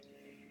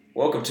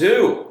Welcome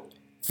to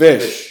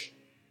Fish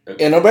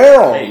in a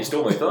barrel. Hey, you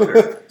stole my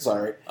thunder.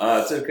 Sorry.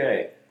 It's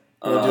okay.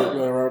 You want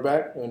to run it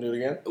back? You want to do it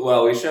again?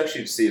 Well, we should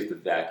actually see if the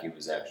vacuum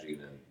is actually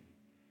going to...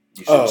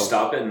 You should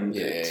stop it and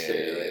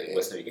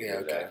listen if you can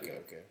hear the vacuum.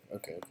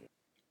 Okay.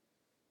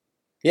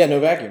 Yeah, no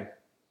vacuum.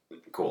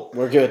 Cool.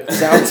 We're good.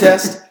 Sound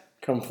test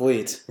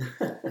complete.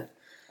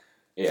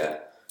 Yeah.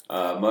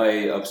 My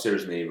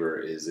upstairs neighbor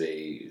is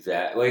it's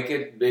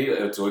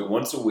like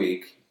once a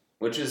week,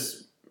 which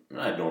is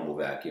not a normal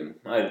vacuum.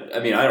 I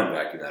mean, I don't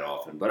vacuum that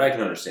often, but I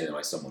can understand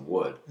why someone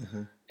would.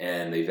 Mm-hmm.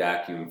 And they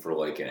vacuum for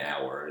like an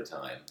hour at a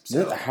time.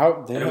 So.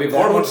 And we have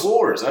hardwood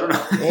floors. I don't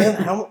know. And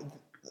how...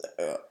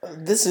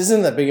 this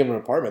isn't that big of an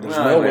apartment. There's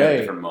no way. A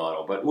different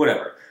model, but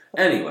whatever.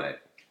 Anyway.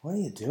 What are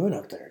you doing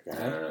up there, guy?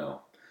 I don't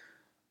know.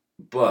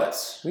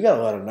 But... We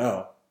gotta let him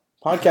know.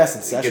 Podcast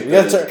in session. We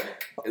gotta turn...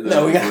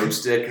 we got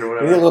broomstick or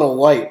whatever. We need a little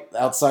light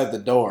outside the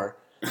door.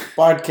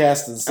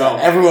 Podcast and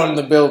stuff. Everyone in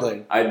the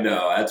building. I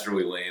know. That's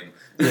really lame.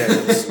 Yeah,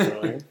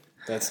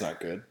 that's not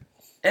good.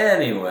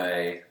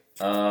 Anyway,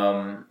 we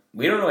don't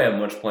really have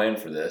much planned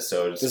for this,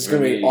 so this is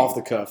going to be off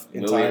the cuff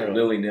entirely.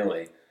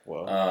 Willy-nilly.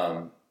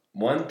 Whoa.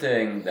 One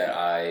thing that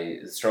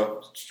I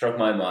struck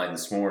my mind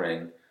this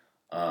morning,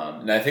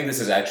 and I think this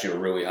is actually a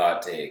really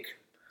hot take,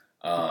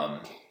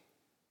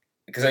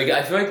 because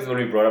I feel like when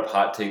we brought up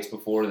hot takes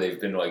before, they've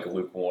been like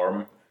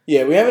lukewarm.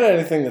 Yeah, we haven't had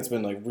anything that's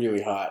been like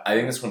really hot. I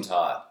think this one's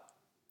hot.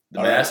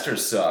 The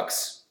Masters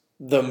sucks.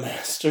 The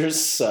Masters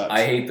sucks.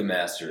 I hate the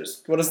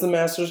Masters. What is the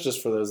Masters?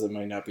 Just for those that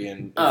might not be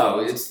in.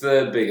 It's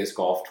the biggest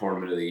golf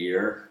tournament of the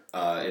year.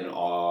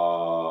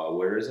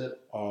 Where is it?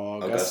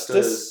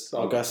 Augusta,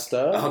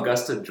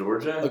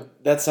 Georgia.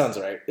 That sounds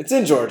right. It's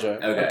in Georgia.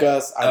 Okay.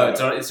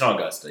 It's in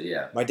Augusta.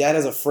 Yeah. My dad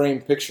has a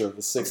framed picture of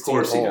the 16th Of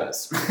course hole. He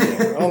does.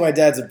 Yeah. Oh, my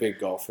dad's a big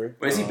golfer.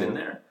 Wait, has he been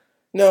there?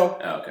 No.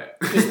 Oh, okay.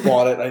 Just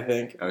bought it, I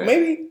think. Okay.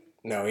 Maybe.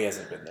 No, he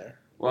hasn't been there.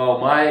 Well,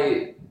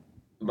 my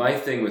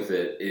thing with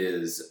it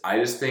is, I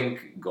just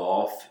think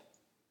golf,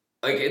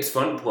 like, it's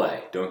fun to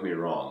play. Don't get me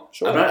wrong.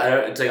 Sure.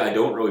 It's like I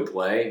don't really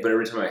play, but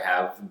every time I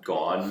have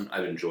gone,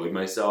 I've enjoyed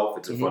myself.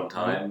 It's a fun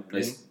time.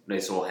 Nice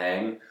little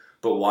hang.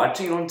 But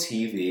watching it on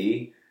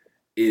TV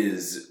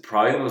is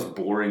probably the most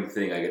boring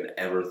thing I could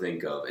ever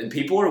think of. And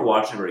people are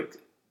watching for like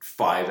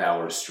 5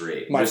 hours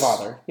straight. My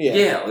father. Yeah.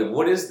 Yeah. Like,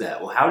 what is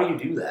that? Well, how do you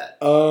do that?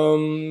 How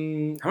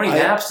many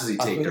naps does he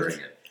take during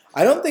it?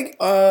 I don't think.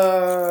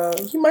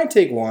 He might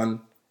take one.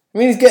 I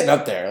mean, he's getting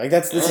up there. Like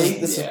this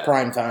is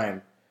prime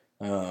time.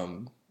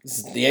 This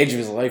is the age of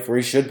his life where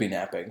he should be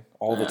napping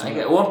all the time.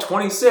 Well, I'm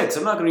 26.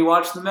 I'm not going to be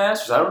watching the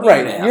Masters. I don't need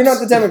naps. You're not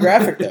the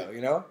demographic though.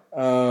 You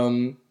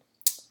know.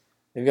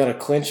 They've got a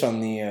clinch on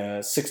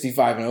the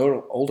 65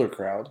 and older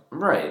crowd.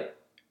 Right.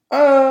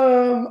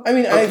 I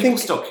mean, but I think people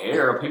still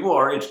care. People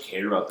our age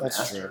care about the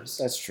Masters.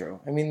 That's true.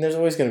 I mean, there's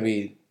always going to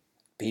be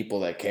people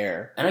that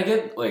care. And I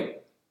get like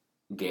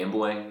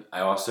gambling.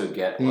 I also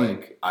get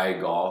like I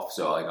golf,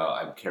 so like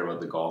I care about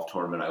the golf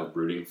tournament. I'm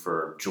rooting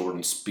for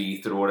Jordan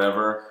Spieth or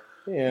whatever.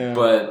 Yeah.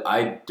 But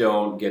I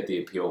don't get the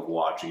appeal of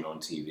watching it on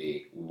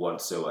TV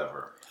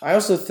whatsoever. I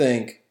also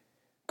think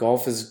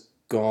golf is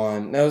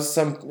gone. Now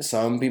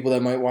some people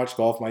that might watch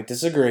golf might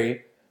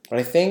disagree, but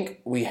I think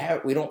we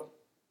haven't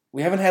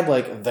had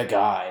like the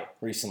guy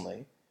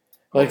recently.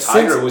 Like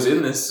Tiger was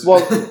in this. Well,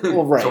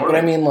 right, but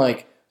I mean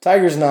like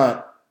Tiger's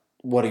not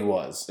what he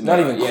was. Not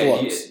even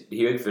close.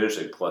 He would finish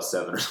like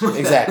 +7 or something.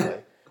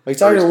 Exactly. Like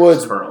Tiger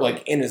Woods,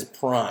 like in his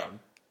prime,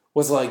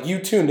 was like you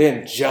tuned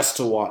in just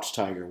to watch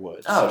Tiger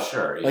Woods. Oh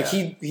sure, yeah. Like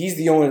he's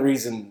the only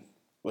reason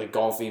like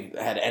golf even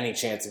had any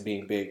chance of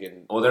being big.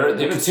 And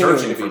they've been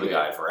searching for the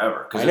guy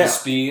forever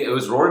because it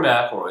was Rory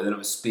McIlroy, then it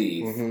was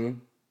Spieth,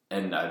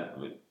 and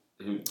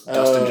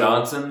Dustin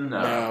Johnson.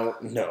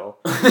 No.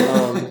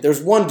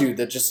 There's one dude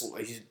that just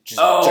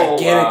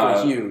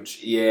gigantically huge.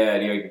 Yeah,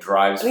 and he like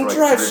drives. And he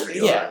drives. Like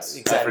yeah,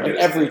 exactly.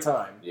 Every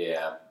time.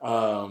 Yeah.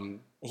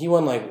 He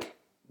won like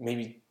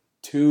maybe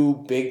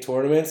 2 big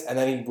tournaments, and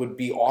then he would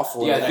be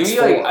awful. Yeah, in the next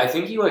 4. I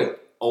think he like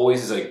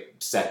always is like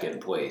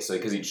second place, like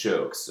because he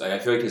chokes. Like I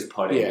feel like his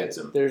putting gets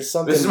him. There's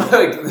something. This is my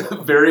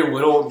like very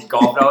little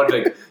golf knowledge,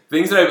 like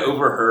things that I've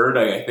overheard.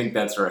 I think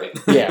that's right.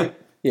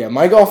 Yeah.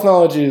 My golf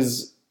knowledge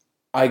is.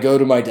 I go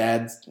to my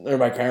dad's or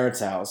my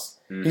parents' house.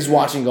 He's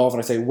watching golf,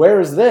 and I say,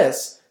 "Where is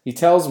this?" He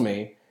tells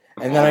me,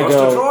 and then I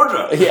go,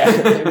 "Georgia." Yeah,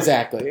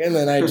 exactly. And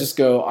then I just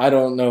go, "I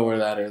don't know where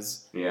that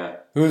is." Yeah.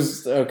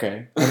 Who's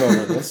okay? I'm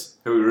over this.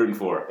 Who are we rooting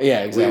for?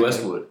 Yeah, exactly. Lee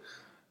Westwood.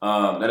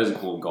 That is a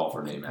cool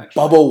golfer name,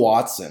 actually. Bubba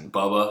Watson.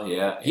 Bubba,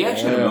 yeah. He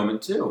actually had a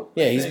moment, too.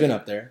 Yeah, he's been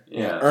up there.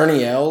 Yeah.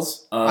 Ernie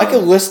Els. I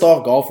could list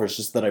off golfers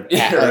just that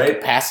I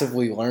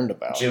passively learned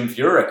about. Jim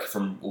Furyk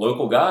from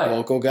Local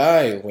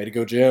Guy. Way to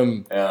go,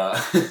 Jim. These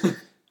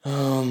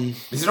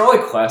are all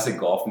like classic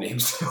golf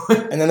names, too.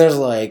 And then there's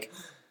like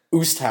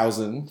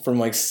Oosthuizen from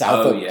like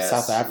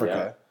South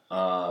Africa.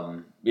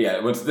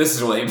 This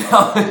is lame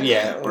now.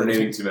 Yeah. We're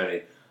naming too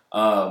many.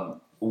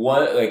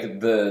 What like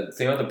the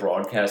thing about the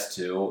broadcast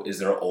too is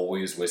they're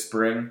always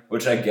whispering,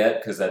 which I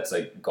get because that's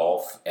like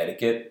golf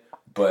etiquette.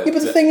 But yeah,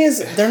 but the thing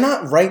is, they're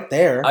not right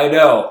there. I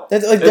know.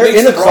 They're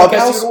in a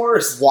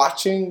clubhouse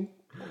watching.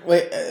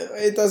 Like,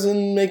 it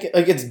doesn't make it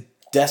like it's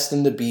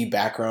destined to be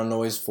background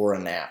noise for a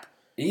nap.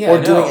 Yeah,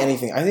 or doing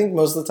anything. I think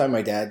most of the time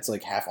my dad's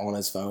like half on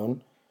his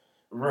phone.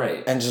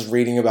 Right. And just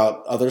reading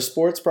about other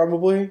sports,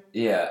 probably.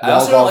 Yeah. I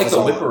also don't like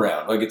the whip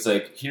around. Like, it's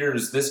like,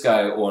 here's this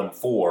guy on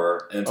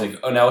 4, and it's like,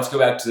 oh, now let's go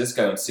back to this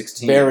guy on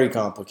 16. Very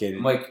complicated.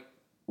 I'm like,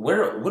 what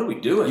are we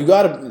doing? You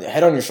got to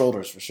head on your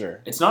shoulders for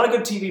sure. It's not a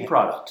good TV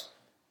product.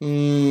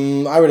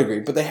 I would agree.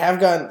 But they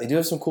do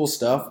have some cool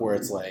stuff where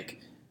it's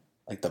like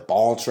the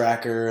ball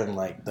tracker and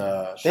like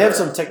they have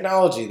some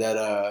technology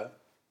that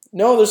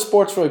no other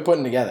sport's really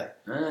putting together.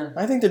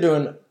 I think they're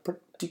doing a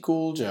pretty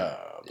cool job.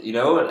 You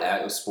know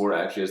what sport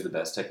actually has the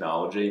best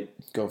technology?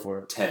 Go for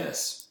it.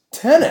 Tennis.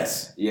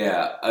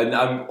 Yeah, and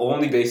I'm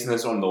only basing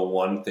this on the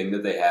one thing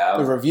that they have.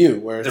 The review,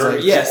 where it's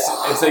like... Yes,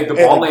 it's like the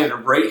ball landed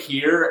right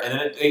here, and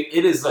then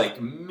it is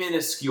like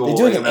minuscule. They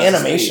do like an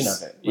animation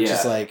of it, which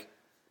is like,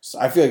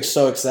 I feel like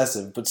so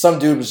excessive. But some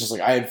dude was just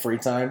like, I had free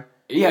time.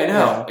 Yeah, I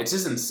know. It's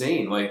just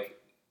insane. Like,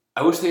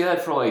 I wish they had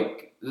that for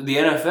like the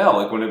NFL,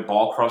 like when a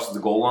ball crosses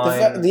the goal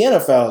line. The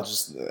NFL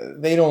just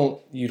they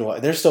don't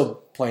utilize. They're still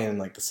playing in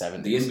like the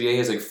 70s. The NBA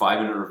has like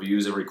 5-minute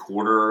reviews every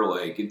quarter.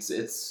 Like it's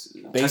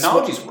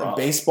technology's rough.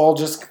 Baseball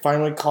just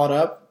finally caught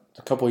up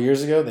a couple of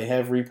years ago. They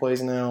have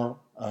replays now.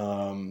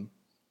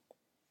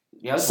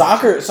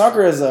 Soccer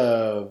is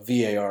a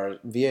VAR.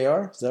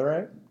 VAR, is that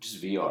right?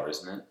 Just VR,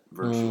 isn't it?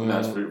 Virtual.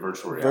 That's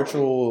virtual reality.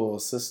 Virtual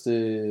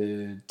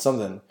assisted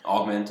something.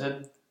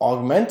 Augmented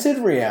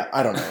reality.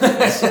 I don't know what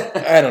it is.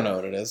 I don't know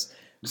what it is.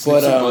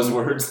 But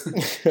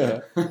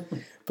buzzwords.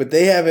 But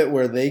they have it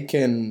where they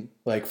can,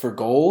 like, for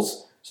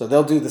goals, so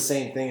they'll do the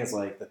same thing as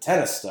like the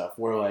tennis stuff,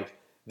 where like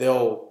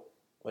they'll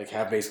like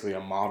have basically a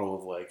model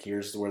of like,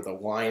 here's where the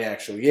line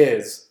actually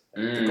is,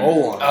 the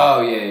goal line.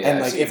 Oh yeah. And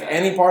like if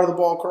any part of the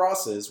ball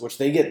crosses, which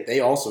they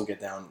also get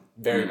down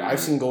very. I've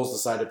seen goals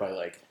decided by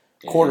like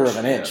quarter of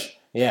an inch.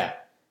 Yeah,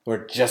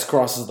 where it just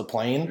crosses the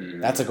plane.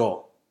 That's a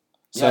goal.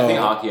 So, yeah, I think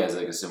hockey has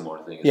like a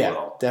similar thing as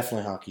well. Yeah,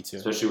 definitely hockey too.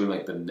 Especially when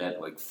like the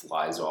net like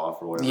flies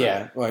off or whatever.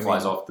 Yeah,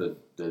 flies off the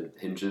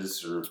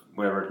hinges or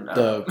whatever.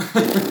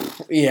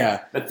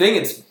 Yeah. The thing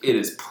it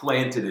is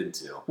planted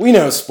into. We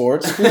know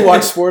sports. We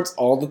watch sports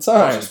all the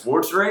time. Watching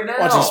sports right now.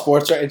 It's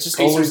just Pacers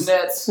always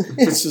nets.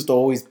 It's just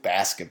always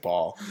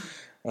basketball.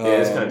 Yeah,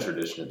 it's kind of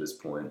tradition at this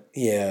point.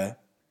 Yeah.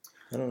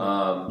 I don't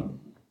know.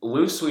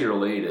 Loosely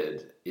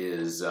related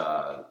is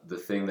the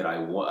thing that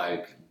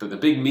the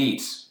big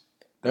meat.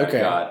 Okay.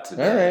 I got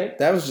today. All right.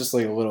 That was just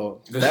like a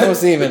little. That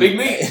was even the big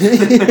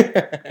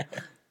meat.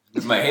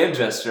 With my hand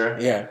gesture.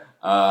 Yeah.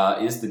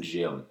 Is the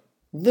gym.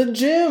 The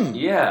gym.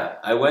 Yeah,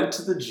 I went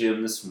to the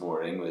gym this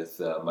morning with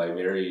my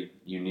very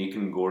unique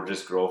and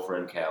gorgeous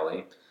girlfriend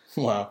Callie.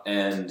 Wow.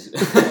 And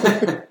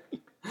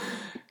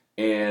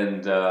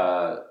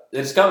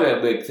it's got me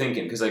like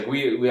thinking because like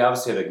we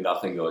obviously had like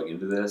nothing going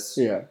into this.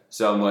 Yeah.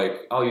 So I'm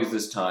like, I'll use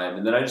this time,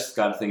 and then I just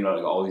got thinking about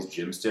like all these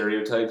gym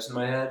stereotypes in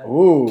my head.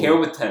 Ooh. Came up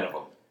with 10 of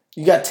them.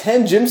 You got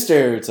 10 gym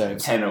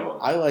stereotypes. 10 of them.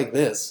 I like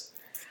this.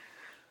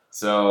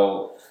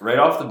 So, right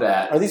off the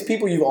bat... Are these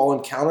people you've all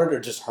encountered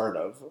or just heard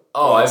of?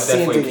 Oh, I've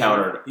definitely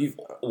encountered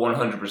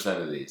 100%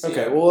 of these.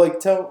 Okay, well, like,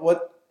 tell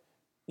what...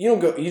 You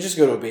just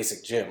go to a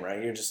basic gym,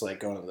 right? You're just,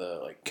 like, going to the,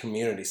 like,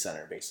 community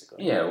center,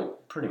 basically. Yeah,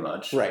 pretty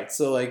much. Right,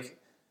 so, like...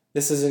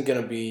 This isn't going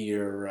to be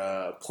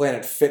your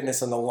Planet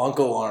Fitness and the lunk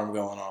alarm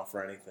going off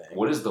or anything.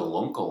 What is the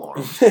lunk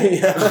alarm?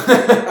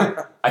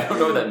 Yeah. I don't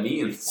know what that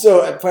means.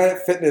 So at Planet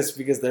Fitness,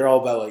 because they're all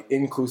about like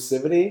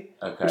inclusivity,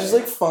 which is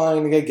like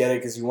fine. I get it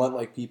because you want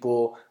like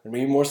people that are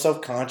maybe more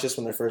self-conscious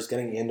when they're first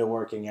getting into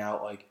working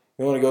out. Like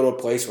you want to go to a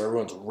place where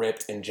everyone's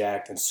ripped and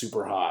jacked and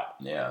super hot.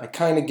 Yeah. I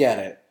kind of get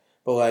it.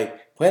 But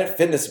like Planet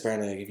Fitness,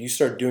 apparently, like, if you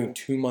start doing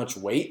too much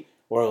weight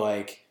or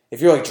like if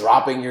you're like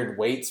dropping your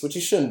weights, which you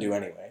shouldn't do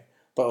anyway.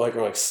 But like,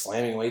 or like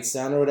slamming weights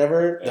down or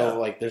whatever, they'll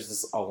like, there's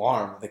this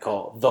alarm they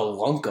call the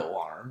lunk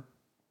alarm.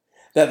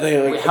 That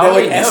they like, how do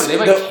they know? They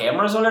have like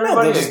cameras on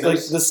everybody? No, just, like,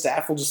 the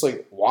staff will just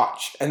like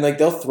watch and like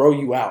they'll throw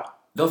you out.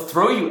 They'll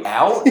throw you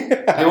out?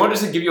 Yeah. They want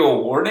us to give you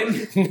a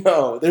warning?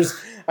 No,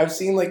 I've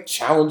seen like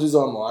challenges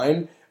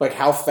online, like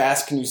how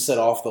fast can you set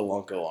off the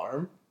lunk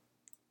alarm?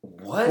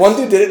 What? One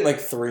dude did it in like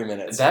 3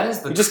 minutes. That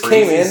is the he just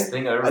came in.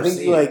 Thing I've ever I think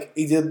seen.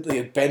 he did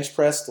the bench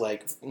pressed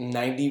like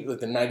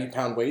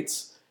 90-pound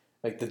weights.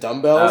 Like the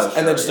dumbbells,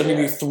 and then just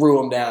immediately threw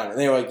them down. And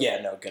they were like, yeah,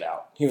 no, get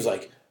out. He was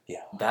like, yeah.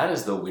 That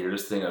is the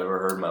weirdest thing I've ever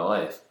heard in my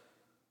life.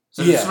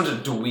 So there's just a bunch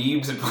of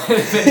dweebs at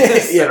Planet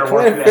Fitness that are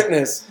working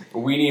Fitness. At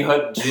Weenie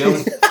Hut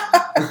Gym.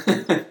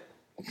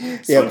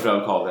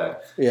 SpongeBob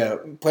callback. Yeah,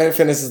 Planet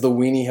Fitness is the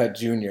Weenie Hut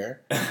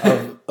Junior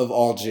of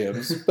all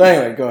gyms. But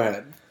anyway, go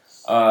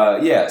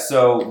ahead.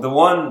 So the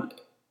one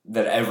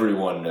that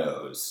everyone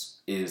knows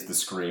is the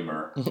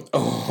Screamer.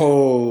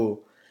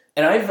 Oh.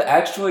 And I've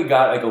actually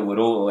got like a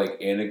little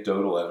like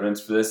anecdotal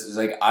evidence for this. Is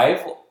like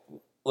I've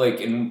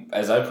like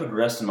as I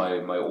progressed in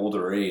my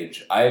older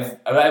age, I'm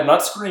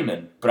not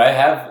screaming, but I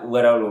have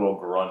let out a little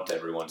grunt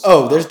every once in a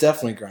while. There's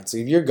definitely grunts.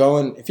 If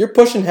you're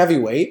pushing heavy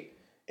weight,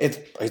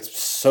 it's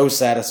so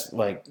satisfying.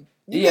 Like,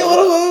 yeah, a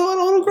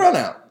little grunt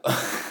out. I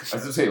was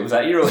gonna say, was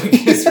that your like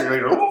history?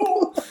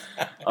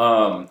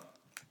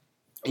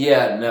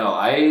 Yeah, no,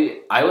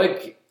 I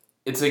like.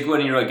 It's like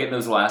when you're like getting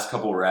those last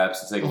couple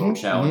reps. It's like a little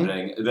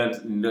challenging. And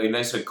then a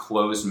nice like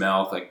closed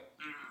mouth, like.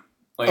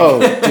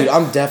 Oh, dude,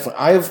 I'm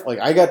definitely.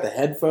 I got the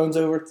headphones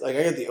over. Like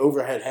I got the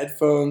overhead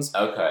headphones.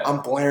 Okay.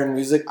 I'm blaring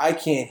music. I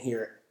can't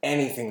hear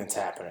anything that's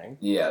happening.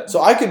 Yeah.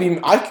 So I could be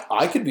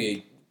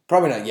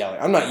probably not yelling.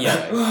 I'm not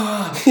yelling.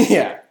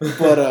 Yeah,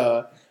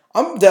 but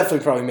I'm definitely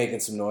probably making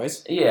some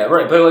noise. Yeah,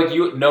 right. But like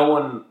no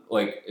one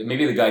like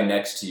maybe the guy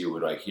next to you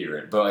would like hear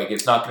it, but like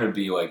it's not going to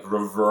be like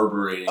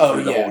reverberating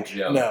through the whole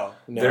gym. No.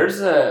 There's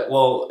the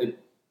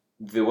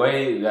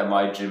way that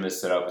my gym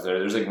is set up is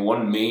there's like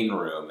one main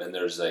room and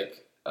there's like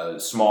a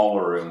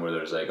smaller room where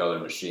there's like other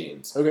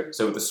machines. Okay.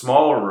 So with the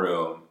smaller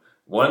room,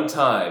 one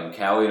time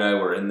Callie and I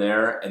were in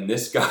there, and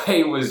this guy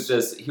he was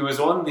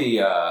on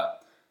the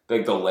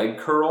like the leg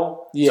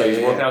curl. Yeah. So he's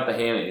working out the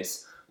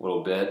hammies a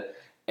little bit,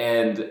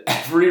 and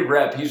every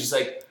rep he's just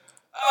like,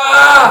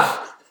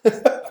 ah,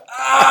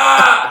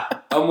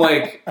 ah. I'm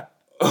like,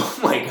 oh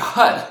my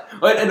god,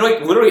 and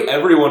like literally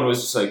everyone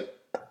was just like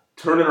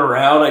turning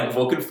around, like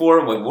looking for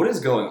him, like what is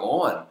going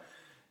on?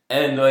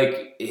 And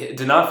like it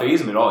did not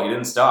faze him at all. He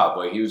didn't stop.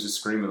 Like he was just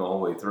screaming the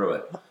whole way through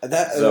it.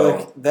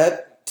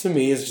 That to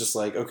me is just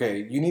like,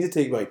 okay, you need to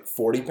take like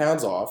 40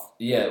 pounds off.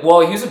 Yeah.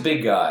 Well, he's a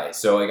big guy,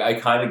 so like I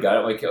kind of got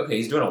it. Like okay,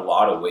 he's doing a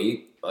lot of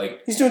weight.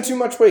 Like he's doing too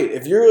much weight.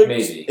 If you're like,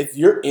 maybe if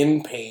you're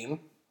in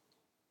pain,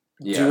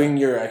 doing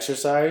your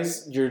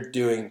exercise, you're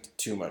doing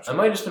too much weight. I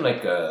might have just been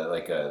like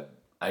a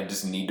I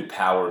just need to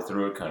power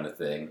through it kind of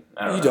thing.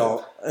 I don't know.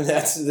 Don't. And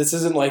this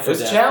isn't life or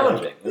death. It's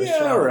challenging.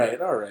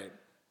 All right.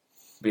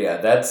 But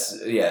yeah,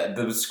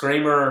 the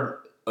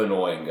screamer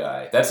annoying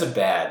guy. That's a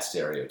bad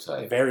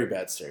stereotype. Very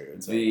bad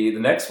stereotype. The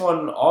next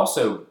one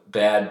also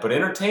bad but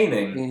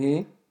entertaining.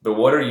 Mm-hmm. The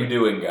what are you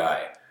doing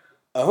guy?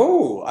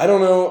 Oh, I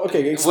don't know.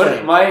 Okay,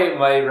 explain.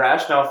 My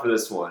rationale for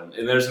this one,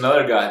 and there's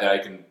another guy that I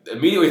can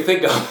immediately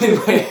think of in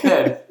my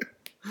head.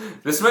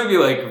 This might be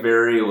like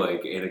very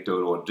like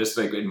anecdotal, just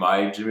like in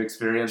my gym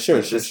experience.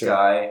 Sure.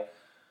 Guy,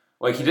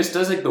 like he just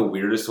does like the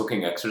weirdest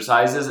looking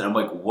exercises, and I'm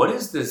like, what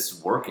is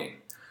this working?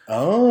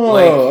 Oh,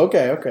 like,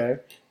 okay.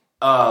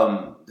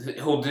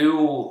 He'll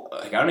do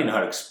like I don't even know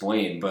how to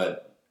explain,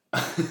 but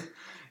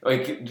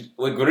like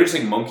what are you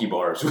saying? Monkey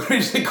bars? What are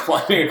you saying?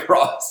 Climbing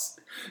across?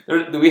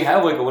 We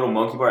have like a little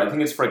monkey bar. I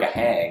think it's for like a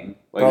hang.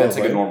 Like that's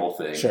like a normal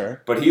thing.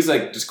 Sure. But he's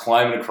like just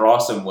climbing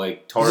across them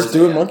like Tarzan. He's just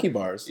doing monkey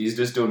bars. He's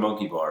just doing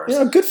monkey bars.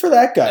 Yeah, good for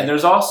that guy. And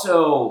there's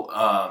also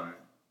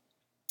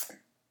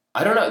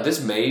I don't know.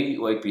 This may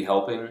like be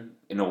helping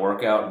in a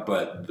workout,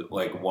 but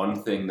like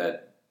one thing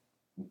that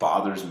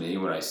bothers me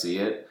when I see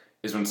it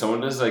is when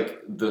someone does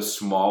like the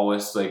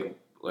smallest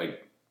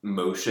like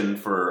motion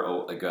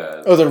for like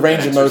a the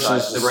range of motion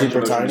is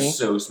super tiny, is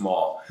so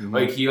small. Mm-hmm.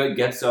 Like he like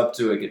gets up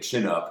to like a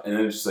chin up and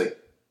then it's just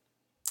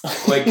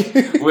like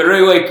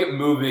literally like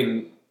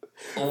moving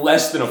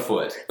less than a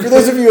foot. For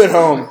those of you at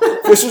home,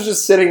 Fish was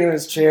just sitting in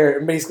his chair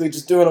and basically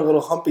just doing a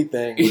little humpy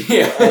thing.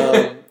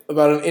 Yeah,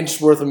 about an inch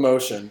worth of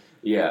motion.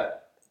 Yeah.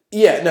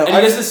 Yeah, no. And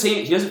he does the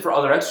same. He does it for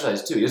other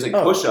exercises too. He does like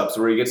push-ups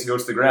where he gets to go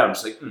to the ground,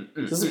 just like.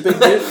 Is this a big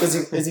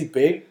dude? Is he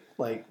big?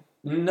 Like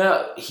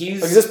no,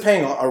 he's. Like, is this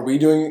paying off? Are we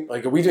doing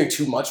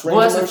too much range?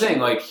 Well, that's the thing.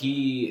 Like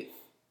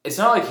it's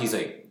not like he's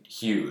like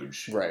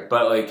huge, right?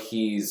 But like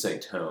he's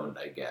like toned,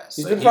 I guess.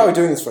 He's been probably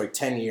doing this for like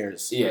 10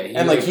 years. Yeah,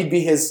 and like he'd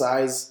be his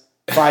size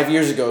 5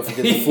 years ago if he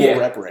did the full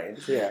rep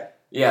range. Yeah.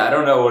 Yeah, I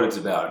don't know what it's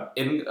about.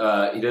 He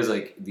does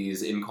like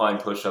these incline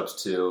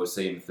push-ups too,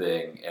 same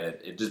thing, and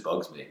it just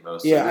bugs me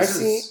mostly. Yeah,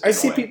 I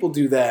see people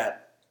do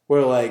that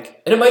where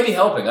like, and it might be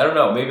helping. I don't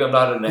know. Maybe I'm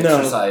not an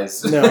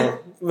exercise. No,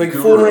 like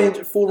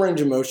full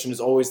range of motion is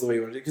always the way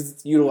you want to do it because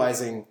it's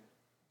utilizing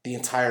the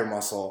entire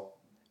muscle,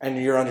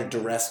 and you're under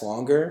duress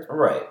longer,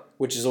 right?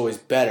 Which is always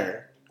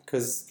better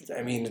because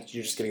I mean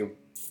you're just getting a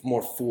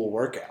more full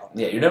workout.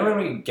 Yeah, you're never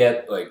going to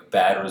get like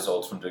bad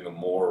results from doing a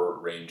more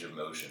range of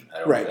motion. I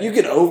don't think. You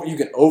can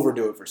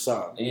overdo it for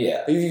some.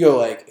 Yeah. If you go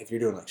like if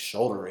you're doing like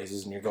shoulder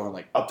raises and you're going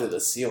like up to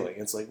the ceiling,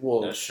 it's like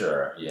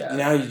sure, yeah.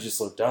 Now you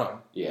just look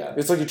dumb. Yeah.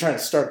 It's like you're trying to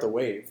start the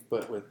wave,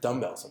 but with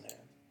dumbbells in hand.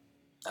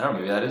 I don't know.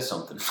 Maybe that is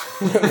something.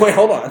 Wait,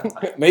 hold on.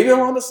 Maybe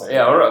I'm onto something.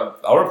 Yeah,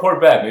 I'll report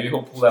back. Maybe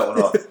he'll pull that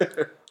one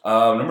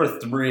off. Number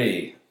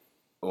 3.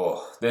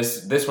 Oh,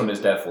 this one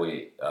is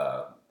definitely.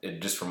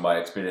 Just from my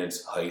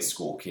experience, high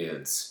school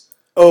kids.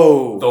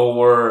 Oh, the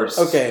worst.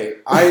 Okay,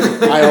 I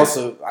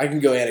can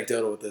go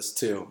anecdotal with this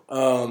too.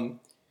 I'm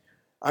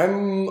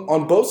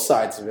on both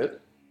sides of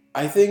it.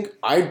 I think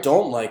I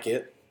don't like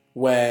it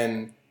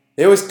when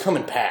they always come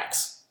in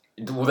packs.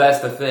 Well,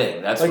 that's the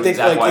thing. That's like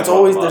exactly why it's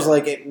always there's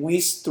like at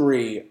least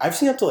 3. I've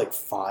seen up to like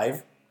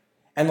 5,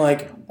 and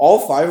like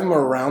all 5 of them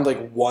are around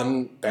like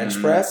one bench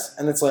press,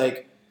 and it's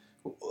like.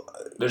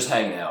 They're just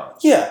hanging out.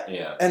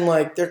 Yeah. And,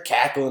 like, they're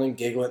cackling and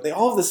giggling. They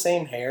all have the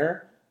same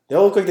hair. They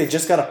all look like they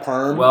just got a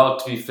perm. Well,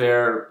 to be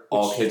fair,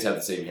 all kids have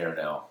the same hair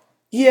now.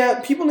 Yeah,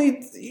 people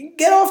need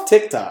get off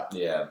TikTok.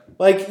 Yeah,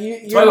 like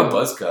it's why I have a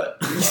buzz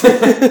cut.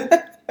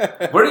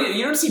 Where do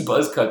you don't see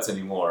buzz cuts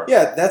anymore?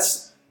 Yeah,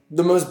 that's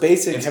the most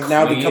basic. It's have clean.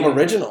 Now become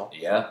original.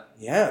 Yeah,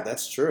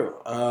 that's true.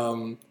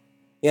 And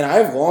I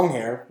have long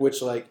hair,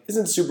 which like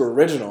isn't super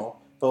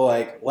original, but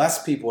like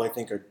less people I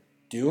think are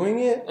doing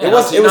it. Yeah, it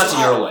was not to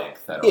your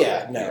length.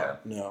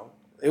 No.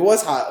 It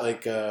was hot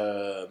like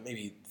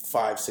maybe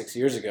 5-6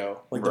 years ago,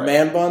 like the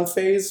man bun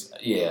phase.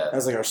 Yeah, that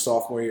was like our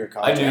sophomore year of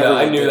college.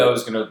 I knew that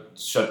was gonna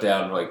shut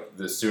down like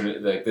the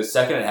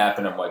second it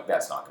happened. I'm like,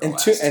 that's not gonna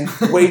last. And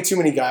way too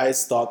many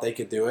guys thought they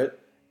could do it.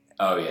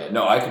 Oh yeah,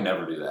 no, I could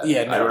never do that.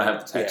 Yeah, no, I don't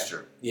have the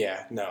texture.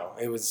 Yeah, no,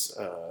 it was.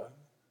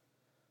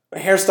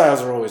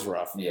 Hairstyles are always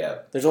rough. Yeah,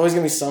 there's always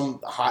gonna be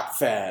some hot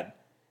fad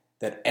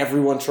that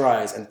everyone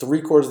tries, and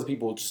 3/4 of the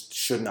people just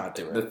should not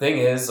do it. The thing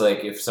is, like,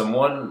 if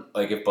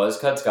buzz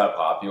cuts got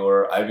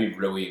popular, I'd be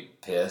really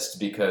pissed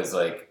because,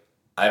 like,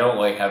 I don't,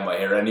 like, have my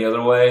hair any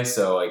other way,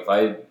 so, like,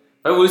 if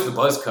I lose the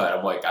buzz cut,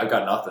 I'm like, I've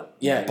got nothing.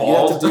 Yeah,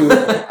 bald. You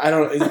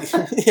have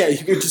to do, yeah,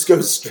 you could just go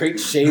straight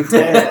shaved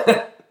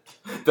head.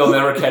 They'll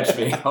never catch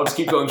me. I'll just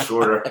keep going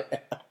shorter.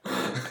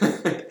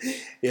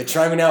 Yeah,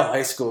 try me now,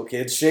 high school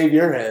kids. Shave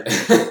your head.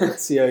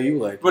 See how you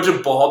like. Bunch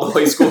of bald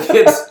high school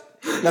kids.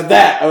 Now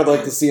that I would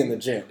like to see in the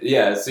gym.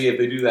 Yeah, see, if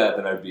they do that,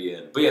 then I'd be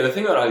in. But yeah, the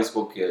thing about high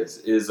school kids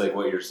is like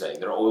what you're saying.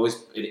 They're always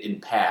in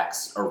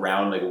packs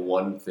around like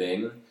one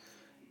thing.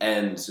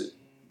 And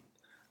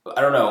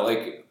I don't know,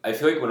 like I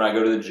feel like when I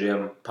go to the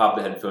gym, pop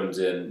the headphones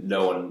in,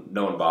 no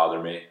one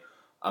bother me.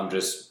 I'm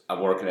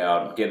working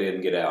out, get in,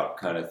 get out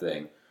kind of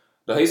thing.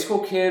 The high school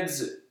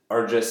kids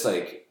are just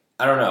like,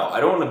 I don't know.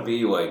 I don't want to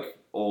be like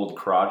old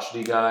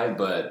crotchety guy,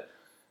 but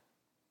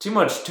too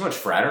much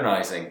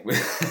fraternizing.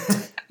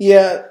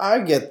 Yeah, I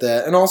get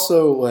that. And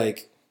also,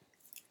 like,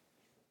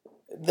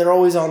 they're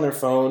always on their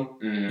phone.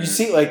 Mm-hmm. You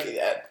see, like,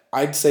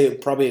 I'd say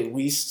probably at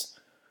least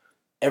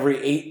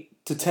every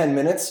 8 to 10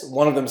 minutes,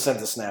 one of them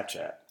sends a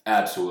Snapchat.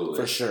 Absolutely.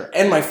 For sure.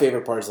 And my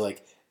favorite part is,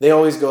 like, they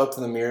always go up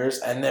to the mirrors,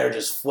 and they're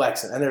just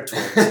flexing. And they're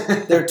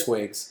twigs. They're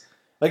twigs.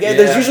 Like, yeah.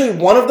 There's usually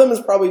one of them is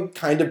probably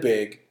kind of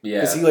big. Yeah.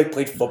 Because he, like,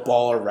 played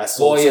football or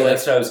wrestled. Well, yeah, so,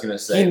 that's what I was going to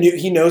say.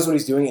 He knows what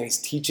he's doing, and he's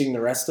teaching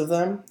the rest of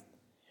them.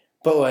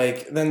 But,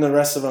 like, then the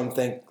rest of them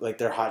think, like,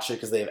 they're hot shit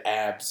because they have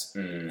abs.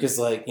 Because,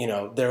 like, you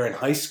know, they're in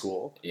high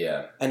school.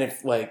 Yeah. And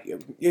if, like,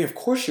 of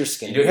course you're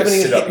skinny. You haven't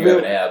sit up, you have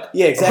an ab.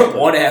 Yeah, exactly.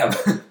 One ab.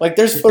 Like,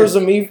 there's photos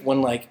of me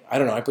when, like, I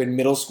don't know, I played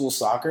middle school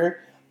soccer.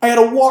 I had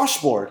a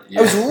washboard. Yeah.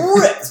 I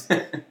was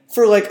ripped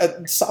for, like,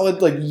 a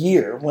solid, like,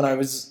 year when I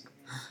was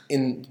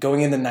going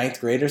into 9th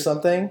grade or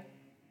something.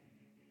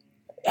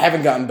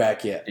 Haven't gotten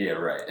back yet. Yeah,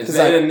 right.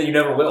 And you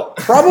never will.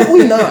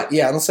 Probably not.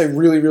 Yeah, unless I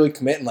really, really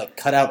commit and like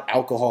cut out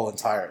alcohol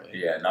entirely.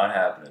 Yeah, not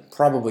happening.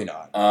 Probably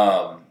not.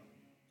 But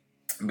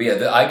yeah,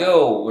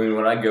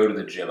 when I go to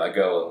the gym, I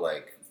go at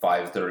like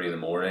 5:30 in the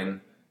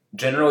morning.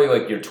 Generally,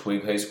 like your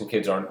twig high school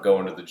kids aren't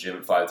going to the gym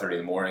at 5:30 in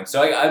the morning.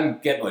 So I'm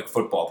getting like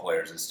football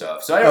players and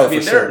stuff. So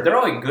they're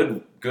all like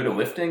good at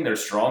lifting. They're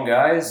strong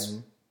guys.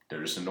 Mm-hmm.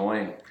 They're just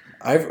annoying.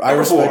 I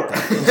respect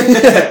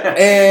that.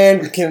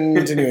 And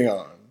continuing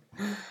on.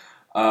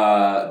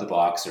 The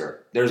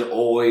boxer. There's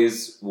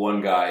always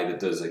one guy that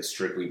does like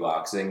strictly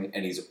boxing,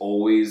 and he's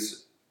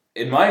always,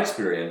 in my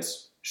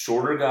experience,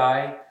 shorter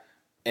guy,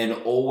 and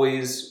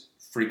always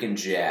freaking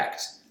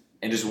jacked,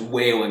 and just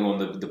wailing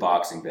on the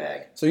boxing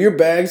bag. So your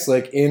bag's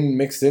like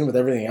mixed in with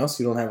everything else?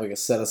 You don't have like a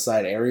set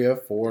aside area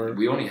for...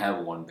 We only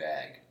have one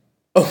bag.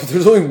 Oh,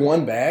 there's only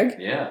one bag?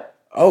 Yeah.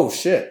 Oh,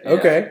 shit. Yeah.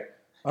 Okay.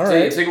 All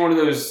right. It's like one of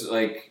those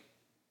like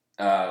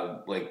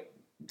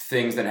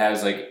things that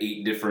has like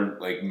 8 different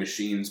like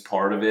machines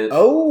part of it.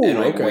 Oh, and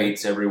like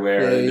weights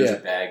everywhere. And there's a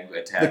bag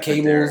attached. The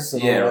cables.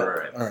 There.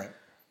 And right.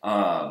 All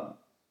right.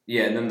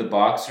 Yeah, and then the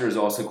boxer is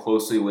also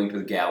closely linked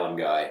with gallon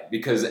guy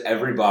because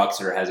every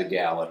boxer has a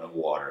gallon of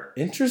water.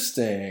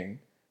 Interesting.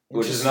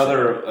 Which is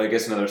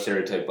another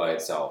stereotype by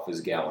itself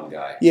is gallon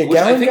guy. Yeah, which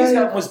gallon I think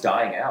guy was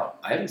dying out.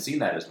 I haven't seen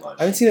that as much.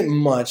 I haven't seen it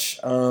much.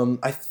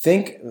 I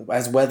think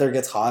as weather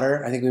gets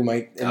hotter, I think it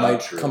might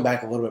come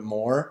back a little bit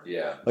more.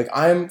 Yeah. Like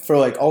I'm for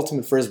like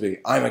ultimate frisbee,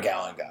 I'm a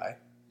gallon guy.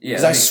 Yeah.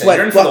 Because I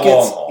sweat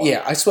buckets.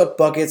 Yeah, I sweat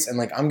buckets, and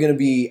like I'm gonna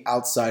be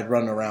outside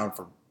running around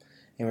for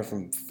anywhere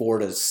from 4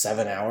 to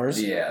 7 hours.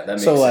 Yeah, that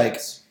makes sense.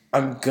 Like,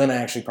 I'm gonna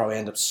actually probably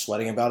end up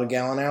sweating about a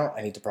gallon out.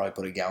 I need to probably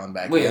put a gallon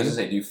back in. Wait, I was gonna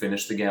say, do you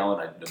finish the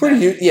gallon?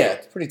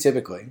 Pretty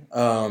typically.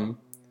 But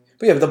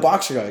the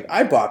boxer guy, like,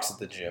 I box at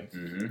the gym.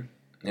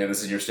 Mm-hmm. Yeah,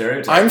 this is your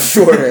stereotype. I'm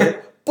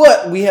shorter,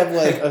 but we have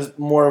like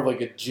more of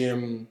like a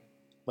gym,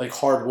 like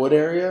hardwood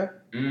area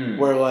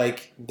where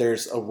like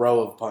there's a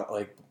row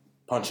of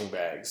punching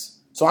bags.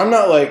 So I'm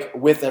not like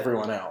with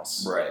everyone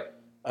else. Right.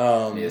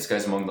 This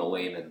guy's among the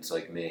layman's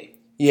like me.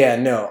 Yeah,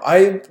 no.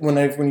 When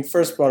you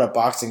first brought up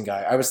boxing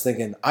guy, I was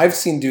thinking I've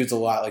seen dudes a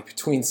lot like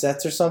between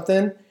sets or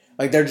something.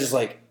 Like they're just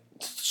like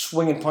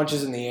swinging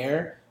punches in the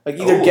air, like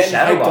either getting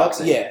hyped up.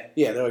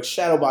 Yeah, they're like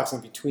shadow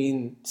boxing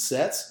between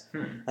sets,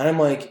 and I'm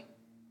like,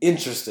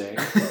 interesting.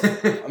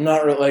 I'm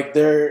not like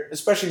they're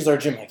especially because our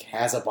gym like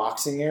has a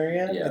boxing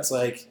area. Yeah. It's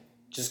like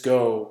just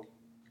go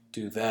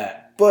do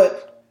that.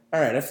 But all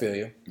right, I feel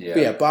you. Yeah.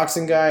 But yeah,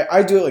 boxing guy.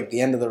 I do it like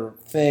the end of the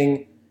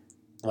thing.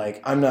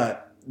 Like I'm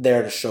not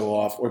there to show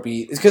off or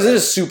be because it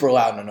is super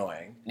loud and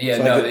annoying. Yeah,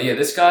 so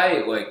this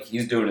guy, like,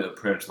 he's doing it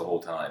pretty much the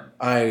whole time.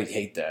 I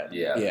hate that.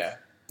 Yeah.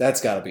 That's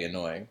got to be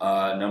annoying.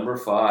 Number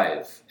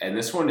 5, and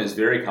this one is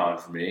very common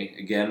for me.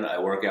 Again, I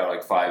work out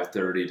like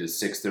 5:30 to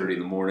 6:30 in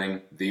the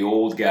morning. The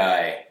old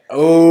guy.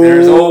 Oh,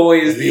 there's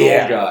always the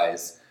old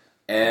guys,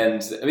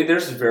 and I mean,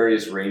 there's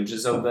various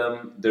ranges of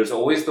them. There's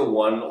always the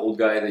one old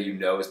guy that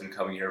has been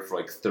coming here for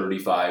like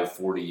 35,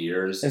 40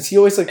 years. Is he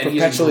always like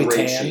perpetually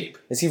tan? Shape.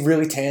 Is he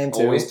really tan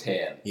too? Always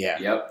tan. Yeah.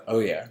 Yep. Oh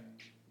yeah.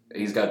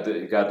 He's got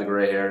the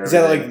gray hair. And he's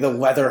got like the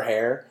leather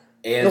hair.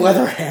 And the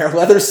leather hair,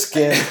 leather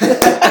skin.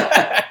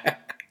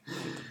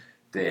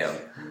 Damn.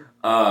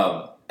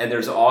 And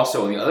there's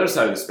also on the other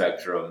side of the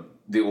spectrum,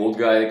 the old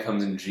guy that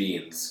comes in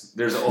jeans.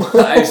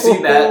 I've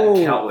seen that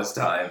countless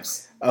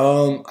times.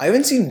 I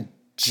haven't seen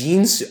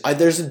jeans.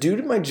 There's a dude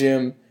in my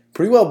gym,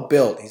 pretty well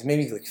built. He's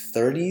maybe like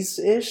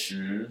 30s ish.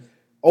 Mm-hmm.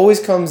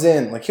 Always comes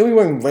in like he'll be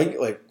wearing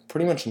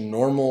pretty much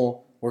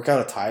normal workout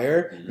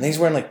attire, and then he's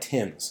wearing like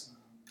Timbs.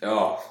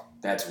 Oh.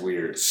 That's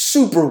weird.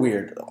 Super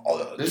weird.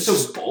 They're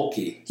so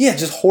bulky. Yeah,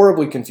 just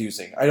horribly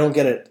confusing. I don't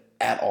get it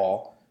at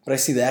all. But I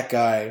see that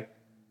guy,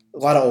 a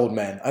lot of old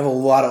men. I have a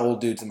lot of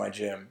old dudes in my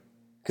gym.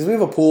 Because we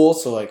have a pool,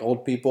 so like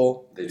old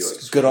people, they do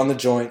like good on the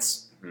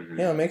joints. Mm-hmm.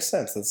 Yeah, it makes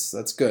sense.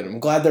 That's good. I'm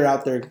glad they're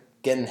out there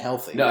getting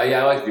healthy. No,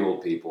 yeah, I like the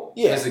old people.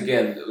 Yeah. Because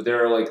again,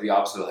 they're like the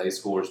opposite of high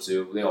schoolers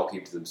too. They all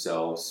keep to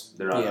themselves.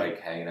 They're not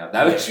like hanging out.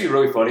 That would actually be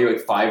really funny, like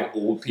 5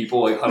 old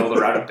people like huddled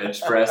around a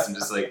bench press and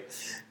just like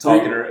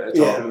talking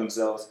to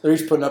themselves. They're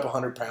each putting up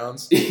 100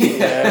 pounds.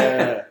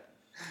 Yeah.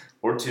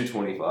 Or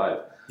 225.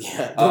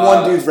 Yeah. The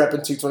one dude's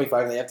repping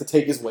 225 and they have to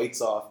take his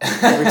weights off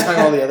every time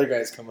all the other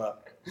guys come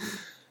up.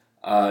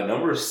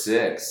 Number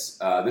 6.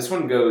 This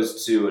one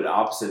goes to an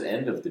opposite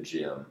end of the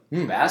gym.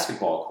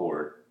 Basketball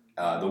court.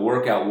 The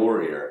workout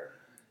warrior.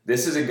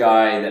 This is a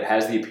guy that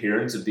has the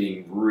appearance of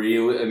being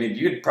really... I mean,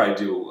 you could probably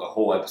do a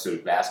whole episode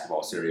of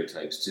basketball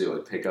stereotypes too,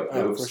 like pick-up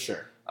hoops. For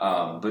sure.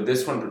 But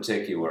this one in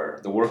particular,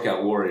 the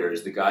workout warrior,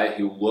 is the guy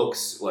who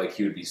looks like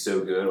he would be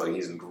so good, like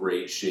he's in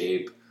great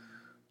shape.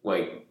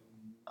 Like,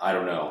 I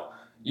don't know.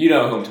 You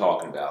know who I'm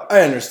talking about.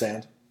 I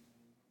understand.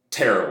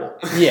 Terrible.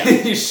 Yeah.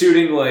 He's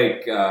shooting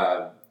like,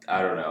 I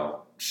don't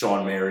know,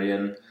 Sean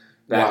Marion.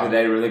 Back in the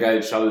day, remember the guy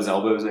that shot his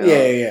elbows out?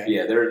 Yeah.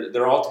 Yeah,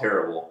 they're all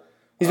terrible.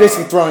 He's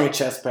basically throwing a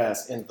chest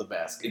pass into the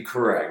basket.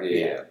 Correct,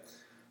 yeah.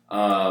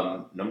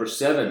 Number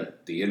 7,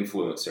 the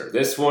influencer.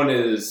 This one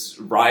is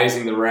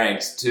rising the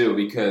ranks, too,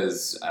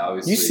 because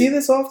obviously... You see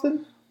this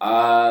often?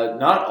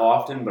 Not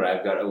often, but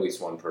I've got at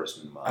least one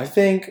person in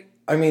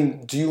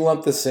mind. Do you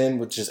lump this in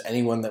with just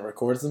anyone that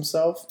records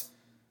themselves?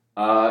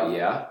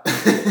 Yeah.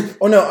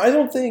 Oh, no, I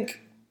don't think...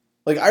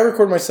 Like, I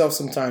record myself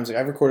sometimes. Like,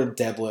 I've recorded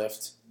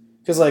deadlift.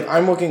 Because, like,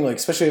 I'm looking, like,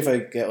 especially if I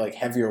get, like,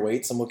 heavier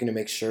weights, I'm looking to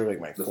make sure,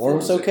 like, my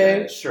form's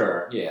okay.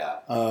 Sure, yeah.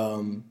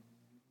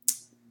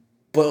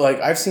 But,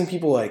 like, I've seen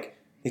people, like,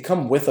 they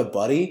come with a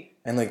buddy,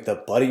 and, like, the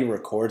buddy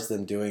records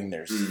them doing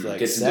their, like,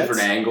 get some sets.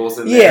 different angles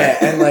in there. Yeah,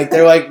 and, like,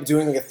 they're, like,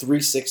 doing, like, a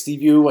 360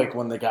 view, like,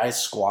 when the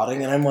guy's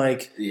squatting, and I'm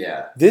like,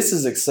 this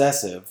is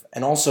excessive.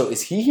 And also,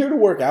 is he here to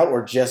work out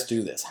or just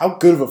do this? How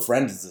good of a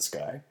friend is this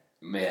guy?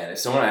 Man, if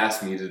someone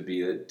asked me to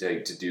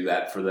do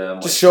that for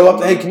them... Just show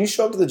up. Hey, can you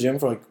show up to the gym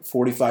for, like,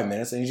 45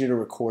 minutes? I need you to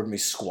record me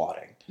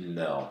squatting.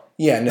 No.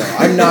 Yeah, no.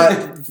 I'm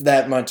not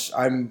that much...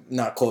 I'm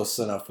not close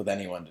enough with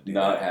anyone to do that.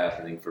 Not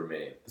happening for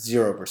me.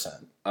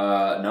 0%.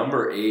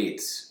 Number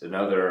 8,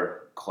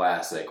 another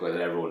classic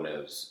that everyone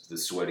knows, the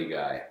sweaty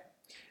guy.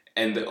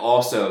 And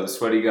also the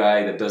sweaty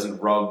guy that doesn't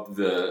rub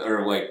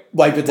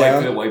wipe it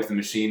down, wipe the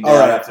machine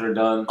down after they're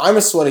done. I'm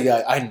a sweaty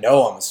guy. I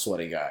know I'm a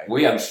sweaty guy.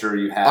 Well, yeah, I'm sure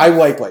you have. I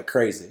wipe like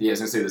crazy. Yeah, I was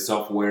gonna say the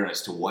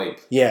self-awareness to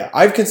wipe. Yeah,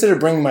 I've considered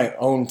bringing my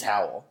own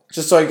towel.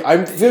 Just so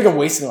I feel like I'm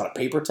wasting a lot of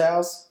paper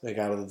towels, like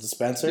out of the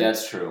dispenser.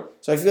 That's true.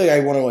 So I feel like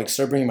I want to like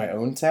start bringing my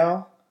own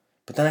towel,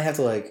 but then I have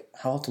to like,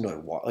 how often do I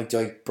wash? Like, do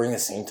I bring the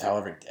same towel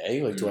every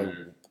day? Like, do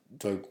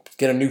I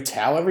get a new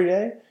towel every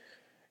day?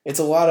 It's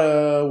a lot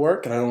of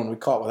work, and I don't want to be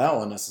caught without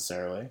one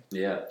necessarily.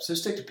 Yeah, so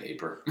stick to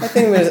paper. I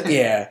think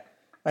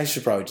I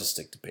should probably just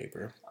stick to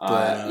paper.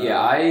 But,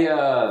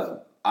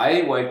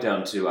 I wipe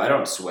down too. I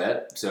don't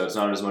sweat, so it's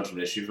not as much of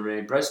an issue for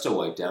me. But I still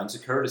wipe down. It's a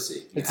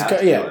courtesy.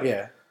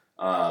 Yeah.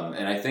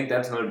 And I think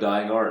that's another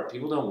dying art.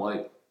 People don't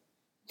wipe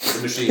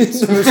the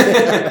machines.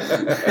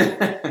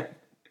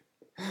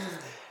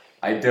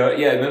 I don't.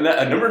 Yeah,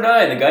 number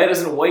 9. The guy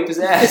doesn't wipe his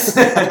ass.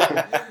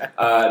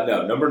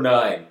 No, number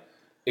 9.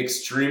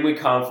 Extremely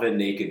confident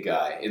naked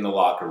guy in the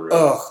locker room.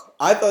 Ugh,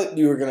 I thought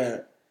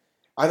this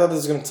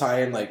was gonna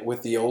tie in like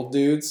with the old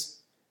dudes,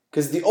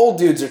 because the old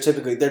dudes are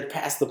typically they're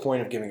past the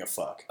point of giving a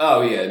fuck.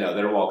 Oh yeah, no,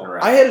 they're walking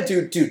around. I had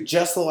a dude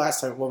just the last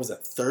time. What was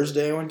that?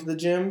 Thursday I went to the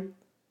gym.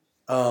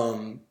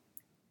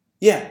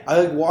 Yeah,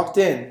 I like walked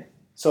in.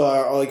 So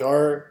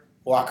our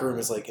locker room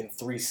is like in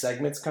 3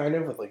 segments, kind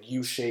of with like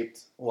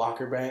U-shaped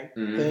locker bank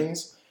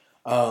things,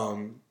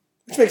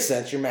 which makes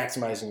sense. You're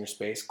maximizing your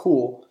space.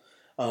 Cool.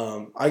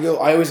 I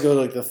always go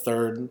to like the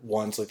third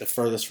ones, like the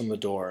furthest from the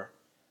door.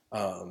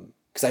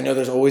 Because I know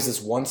there's always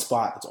this one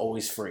spot that's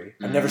always free.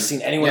 I've never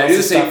seen anyone else. I do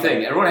the same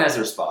thing. Everyone has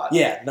their spot.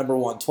 Yeah, number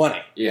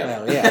 120.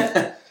 Yeah.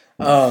 Yeah.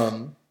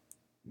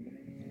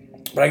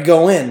 But I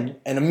go in,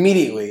 and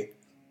immediately,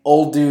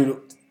 old dude,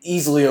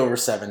 easily over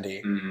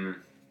 70,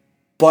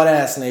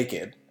 butt-ass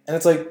naked. And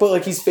it's like, but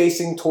like he's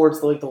facing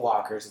towards like the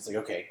lockers. It's like,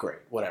 okay, great,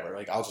 whatever.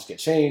 Like, I'll just get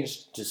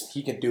changed. Just,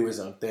 he can do his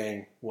own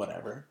thing,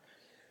 whatever.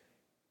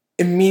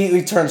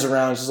 Immediately turns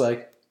around, just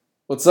like,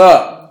 what's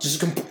up?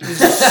 Just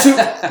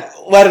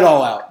let it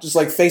all out. Just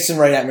like facing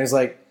right at me. He's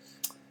like,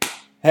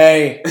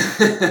 hey.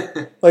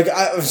 Like,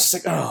 I was just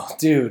like, oh,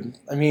 dude.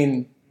 I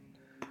mean.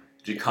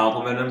 Did you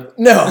compliment him?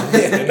 No.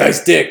 Yeah,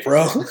 nice dick,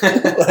 bro.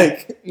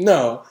 Like,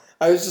 no.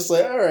 I was just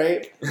like, all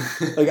right.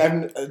 Like,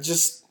 I'm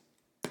just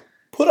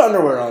put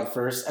underwear on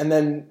first and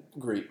then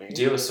greet me.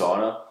 Do you have a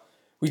sauna?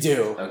 We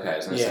do. Okay, I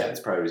was going to say, that's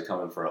probably where he's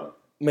coming from.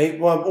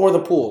 Or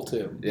the pool,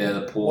 too. Yeah,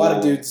 the pool, a lot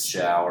of dudes,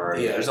 shower.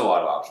 Yeah. There's a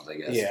lot of options, I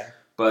guess. Yeah.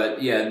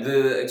 But, yeah,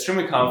 the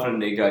extremely confident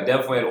naked guy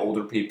definitely had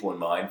older people in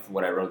mind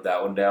when I wrote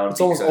that one down.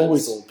 It's almost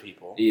always old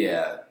people.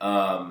 Yeah.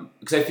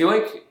 Because I feel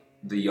like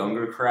the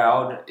younger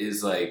crowd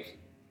is like,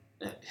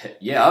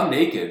 yeah, I'm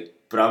naked,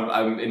 but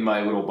I'm in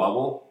my little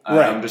bubble.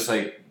 Right. I'm just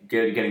like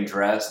getting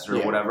dressed or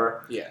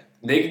whatever. Yeah.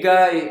 Naked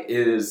guy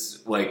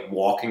is like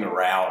walking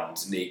around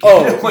naked.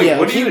 Oh, like, yeah.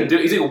 What are you gonna do?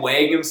 He's like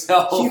weighing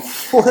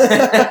himself.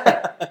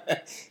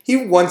 He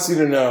wants you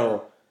to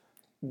know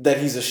that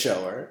he's a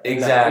shower.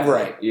 Exactly.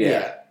 Right.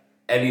 Yeah.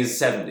 And he's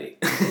 70.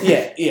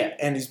 Yeah.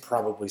 And he's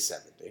probably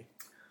 70.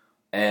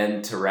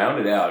 And to round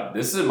it out,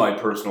 this is my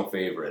personal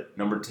favorite.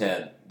 Number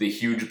 10, the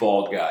huge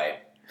bald guy.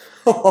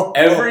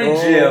 Every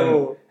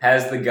gym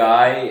has the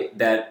guy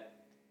that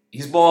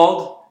he's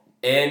bald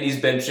and he's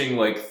benching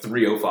like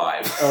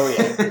 305. Oh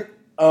yeah.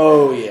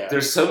 Oh yeah.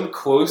 There's some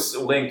close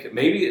link.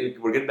 Maybe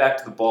we're getting back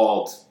to the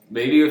bald.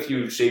 Maybe if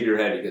you shave your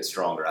head, you get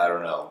stronger. I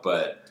don't know.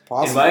 But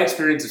in my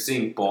experience of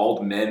seeing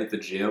bald men at the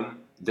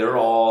gym, they're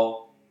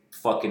all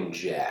fucking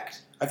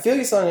jacked. I feel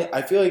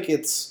like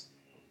it's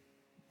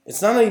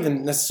not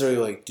even necessarily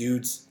like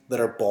dudes that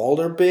are bald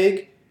or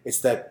big.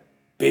 It's that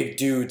big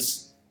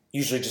dudes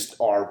usually just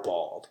are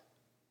bald.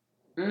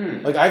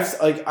 Like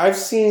I've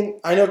seen,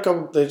 I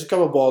know there's a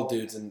couple of bald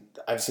dudes, and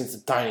I've seen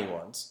some tiny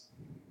ones.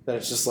 That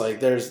it's just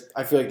like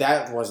I feel like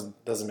that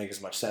doesn't make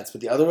as much sense.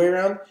 But the other way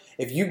around,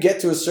 if you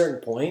get to a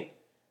certain point,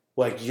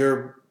 like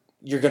you're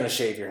gonna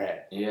shave your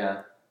head.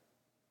 Yeah.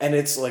 And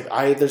it's like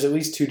there's at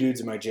least 2 dudes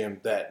in my gym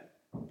that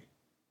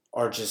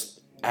are just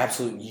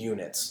absolute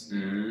units,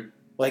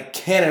 like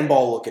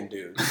cannonball looking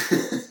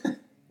dudes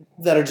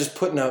that are just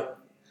putting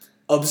up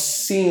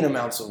obscene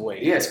amounts of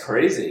weight. Yeah, it's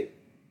crazy.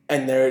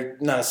 And they're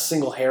not a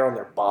single hair on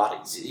their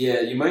bodies.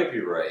 Yeah, you might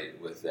be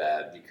right with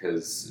that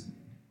because,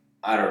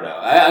 I don't know.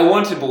 I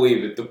want to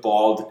believe that the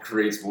bald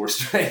creates more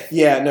strength.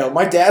 Yeah, no,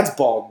 my dad's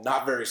bald,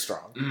 not very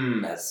strong.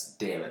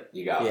 Damn it.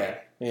 You got me.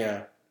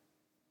 Yeah.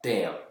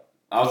 Damn.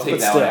 I'll take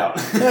that one out.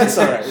 That's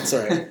all right. It's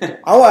all right.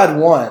 I'll add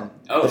one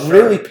that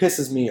really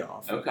pisses me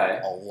off.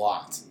 Okay. A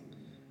lot.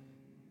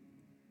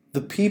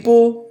 The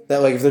people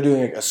that, like, if they're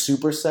doing like a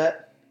superset.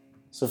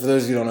 So for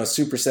those of you who don't know,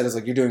 superset is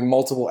like you're doing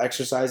multiple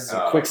exercises in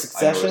quick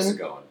succession. I know where this is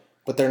going.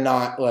 But they're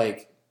not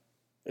like,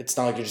 it's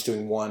not like you're just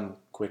doing one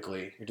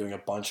quickly. You're doing a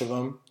bunch of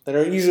them that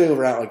are usually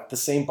around like the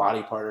same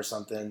body part or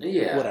something.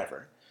 Yeah.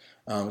 Whatever.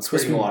 It's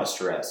creating a lot of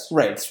stress.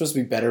 Right. It's supposed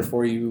to be better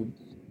for you.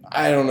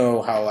 I don't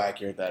know how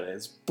accurate that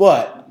is.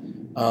 But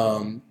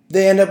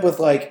they end up with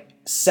like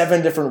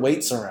 7 different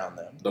weights around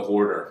them. The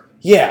hoarder.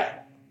 Yeah.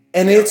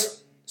 And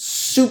it's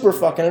super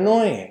fucking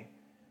annoying.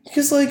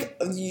 Because like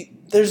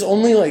there's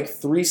only like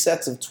 3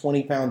 sets of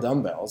 20-pound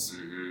dumbbells.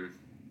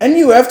 And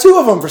you have 2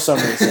 of them for some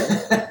reason.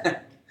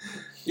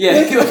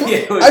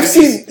 I've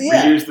seen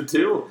reuse the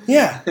 2.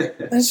 Yeah.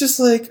 And it's just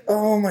like,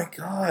 oh my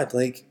god,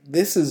 like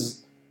this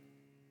is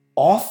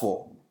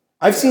awful.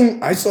 I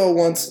saw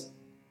once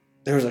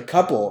there was a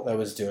couple that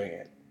was doing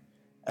it.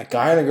 A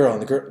guy and a girl,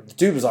 and the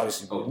dude was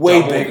obviously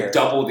way bigger.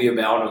 Double the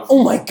amount of.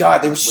 Oh my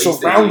god, they were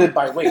surrounded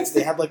by weights.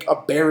 They had like a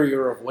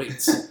barrier of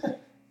weights.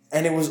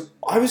 And I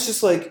was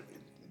just like,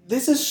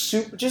 this is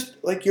super, just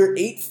like you're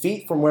 8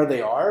 feet from where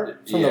they are,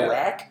 from the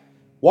rack.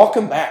 Walk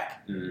them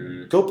back.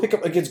 Go pick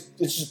up, like it's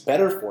just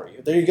better for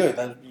you. There you go.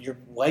 Then your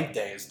leg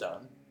day is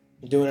done.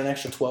 You're doing an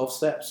extra 12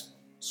 steps.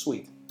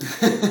 Sweet.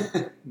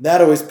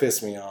 That always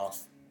pissed me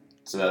off.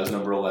 So that was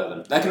number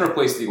 11. That can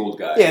replace the old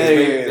guy. Yeah,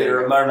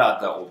 they're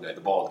not the old guy,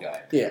 the bald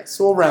guy. Yeah,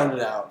 so we'll round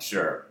it out.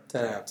 Sure.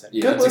 10 out of 10.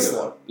 Yeah, good that's list, a good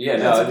one. though. Yeah,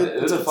 no,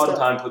 it was a fun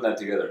time putting that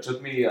together. It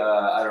took me,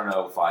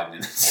 5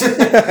 minutes.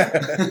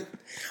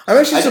 I'm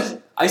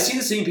actually I see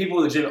the same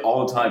people at the gym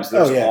all the time,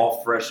 so they're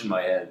all fresh in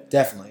my head.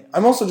 Definitely.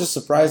 I'm also just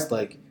surprised,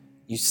 like,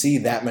 you see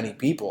that many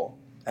people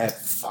at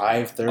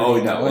 5:30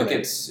 in the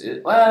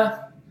morning. Like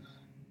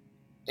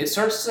it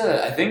starts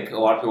to, I think a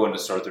lot of people want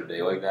to start their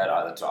day like that.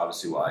 That's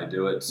obviously why I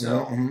do it.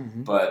 So,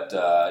 But,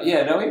 we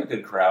have a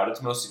good crowd.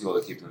 It's mostly people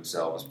that keep to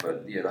themselves.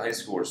 But, the high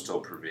schoolers still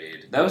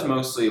pervade. That was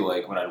mostly,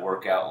 like, when I'd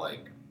work out,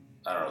 like,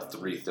 I don't know,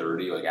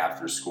 3:30, like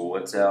after school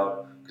lets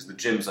out, because the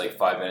gym's like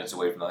 5 minutes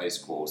away from the high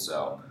school,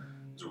 so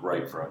it's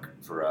right for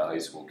high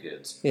school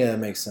kids. Yeah, that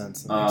makes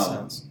sense.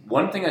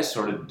 One thing I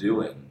started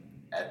doing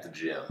at the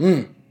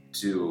gym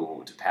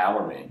to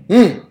power me,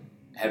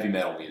 heavy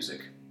metal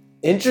music.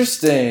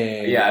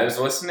 Interesting. Yeah, I was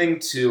listening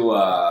to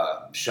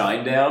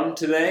Shinedown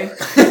today.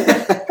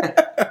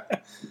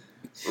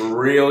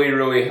 Really,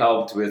 really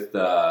helped with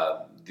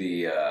the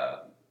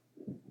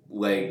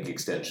leg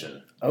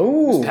extension.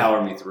 Oh, just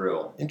power me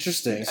through.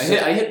 Interesting.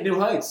 I hit new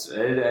heights.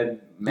 You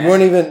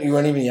weren't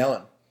even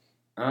yelling.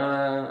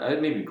 I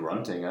maybe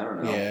grunting. I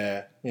don't know.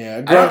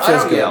 Yeah. Grunt I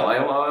don't yell. I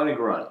only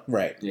grunt.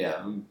 Right. Yeah,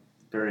 I'm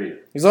very.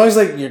 As long as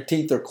like your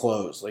teeth are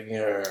closed, like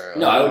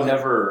No, I would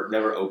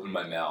never open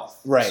my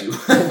mouth. Right.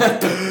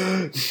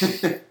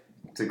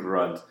 To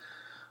grunt.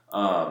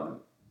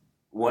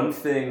 One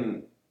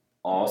thing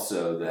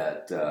also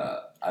that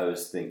I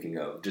was thinking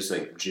of, just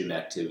like gym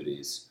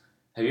activities.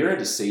 Have you ever had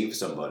to save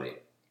somebody?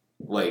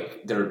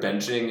 Like, they're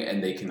benching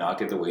and they cannot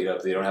get the weight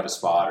up. They don't have a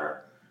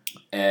spotter.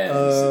 And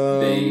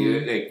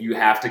you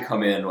have to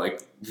come in,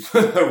 like,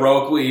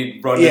 heroically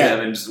run to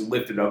them and just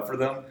lift it up for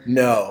them?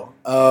 No.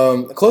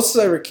 The closest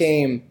I ever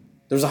came,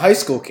 there was a high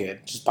school kid,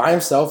 just by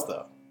himself,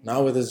 though.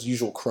 Not with his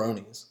usual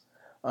cronies.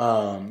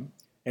 And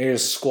he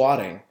was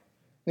squatting.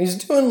 And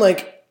he's doing,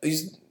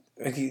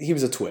 he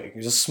was a twig. He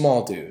was a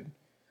small dude.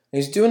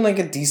 And he's doing, like,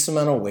 a decent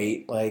amount of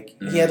weight. Like,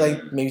 he had,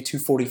 like, maybe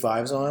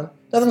 245s on.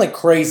 Nothing, like,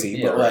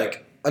 crazy, but,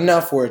 like,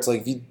 enough where it's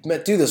like, if you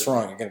do this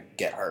wrong, you're gonna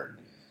get hurt.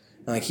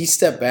 And like, he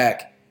stepped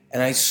back,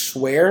 and I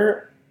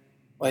swear,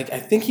 like, I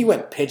think he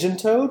went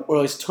pigeon-toed,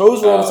 or his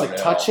toes were almost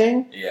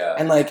touching,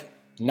 and like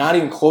not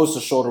even close to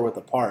shoulder width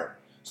apart.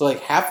 So like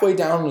halfway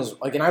down his,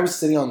 like, and I was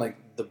sitting on like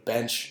the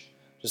bench,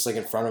 just like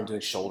in front of him doing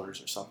shoulders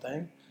or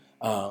something,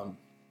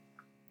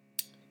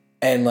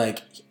 and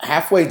like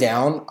halfway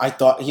down, I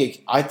thought he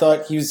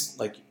was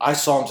like, I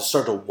saw him just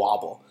start to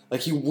wobble. Like,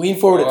 he leaned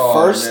forward at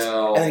first,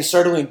 and then he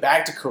started to lean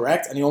back to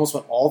correct, and he almost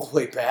went all the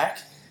way back.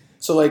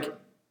 So, like,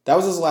 that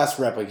was his last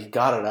rep. Like, he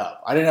got it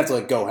up. I didn't have to,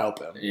 like, go help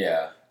him.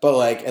 Yeah. But,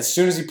 like, as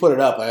soon as he put it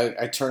up,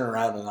 I turned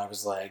around, and I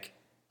was like,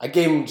 I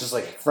gave him just,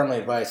 like, friendly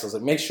advice. I was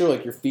like, make sure,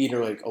 like, your feet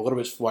are, like, a little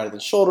bit wider than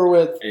shoulder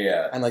width.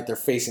 Yeah. And, like, they're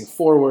facing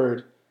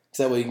forward. Because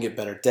that way you can get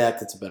better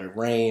depth. It's a better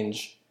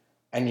range.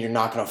 And you're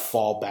not going to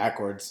fall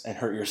backwards and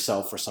hurt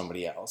yourself or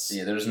somebody else.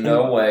 Yeah, there's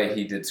no way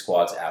he did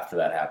squats after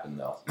that happened,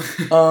 though.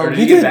 Or did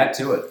he get back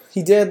to it?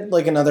 He did,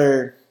 like,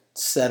 another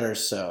set or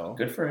so.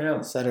 Good for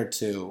him. Set or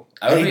two.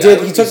 He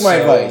took my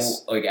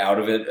advice. Like, out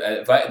of it.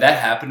 If that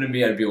happened to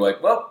me, I'd be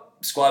like, well,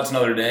 squats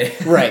another day.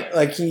 Right.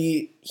 Like,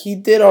 he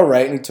did all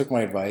right, and he took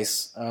my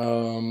advice.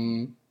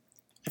 I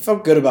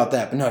felt good about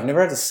that. But no, I've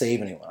never had to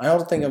save anyone. I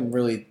don't think I'm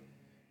really...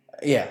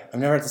 Yeah, I've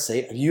never had to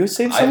save... Have you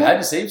saved someone? I've had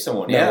to save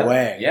someone, No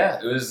way.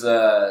 Yeah, it was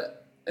a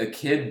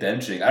kid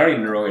benching. I don't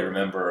even really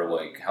remember,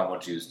 like, how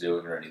much he was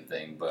doing or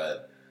anything,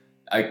 but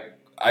I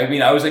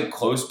mean, I was, like,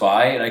 close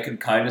by, and I could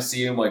kind of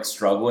see him, like,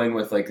 struggling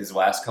with, like, his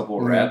last couple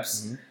of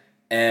reps,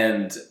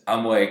 and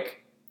I'm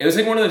like... It was,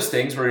 like, one of those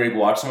things where you like,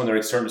 watch someone, they're,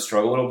 like, starting to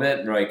struggle a little bit,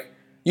 and you're like...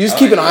 You just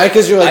keep an eye,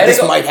 because you're like,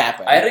 this might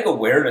happen. I had, like,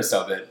 awareness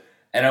of it,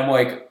 and I'm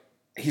like...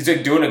 He's,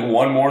 like, doing, like,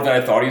 one more than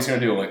I thought he was going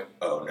to do. I'm like,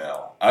 oh,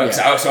 no.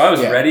 So I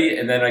was ready,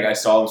 and then, like, I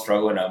saw him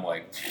struggling, and I'm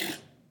like,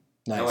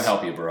 nice. I will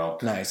help you, bro.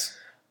 Nice.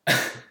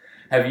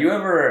 Have you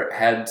ever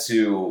had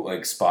to,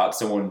 like, spot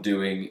someone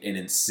doing an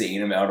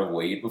insane amount of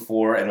weight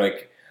before? And,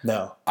 like,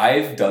 no.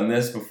 I've done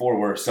this before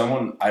where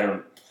someone, I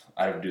don't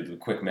do the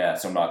quick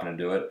math, so I'm not going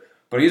to do it,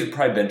 but he's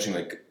probably benching,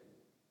 like,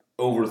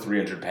 over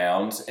 300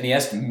 pounds, and he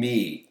asked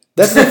me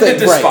That's the thing,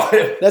 to spot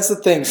him. That's the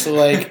thing. So,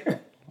 like...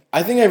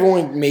 I think I've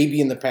only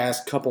maybe in the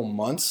past couple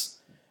months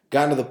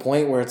gotten to the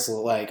point where it's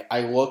like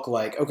I look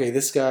like, okay,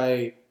 this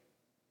guy,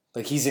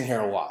 like, he's in here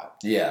a lot.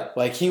 Yeah.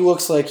 Like, he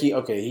looks like he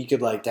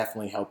could, like,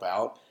 definitely help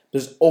out.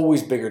 There's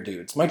always bigger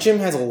dudes. My gym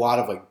has a lot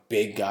of, like,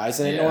 big guys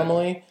in it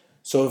normally.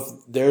 So if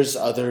there's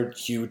other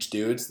huge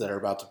dudes that are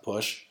about to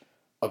push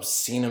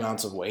obscene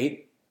amounts of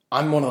weight,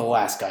 I'm one of the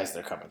last guys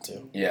they're coming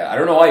to. Yeah, I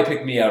don't know why he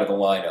picked me out of the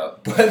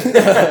lineup,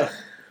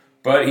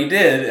 but he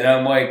did, and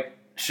I'm like,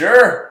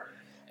 sure.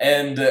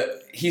 And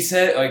he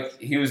said, like,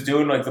 he was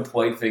doing, like, the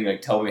polite thing,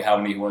 like, tell me how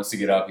many he wants to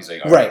get up. He's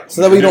like, all right.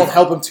 So that we don't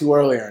help him too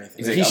early or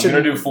anything. He's like, I'm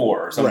going to do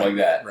 4 or something like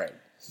that. Right.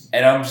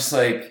 And I'm just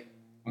like,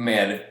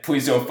 man,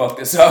 please don't fuck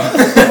this up.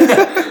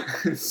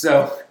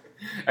 So,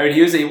 I mean,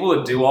 he was able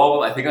to do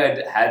all of it. I think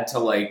I had to,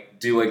 like,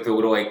 do, like, the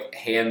little, like,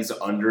 hands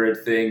under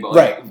it thing, but,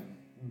 like,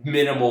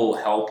 minimal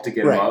help to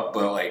get him up.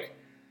 But, like,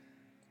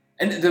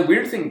 and the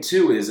weird thing,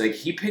 too, is, like,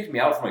 he picked me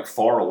out from, like,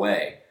 far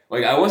away.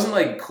 Like, I wasn't,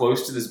 like,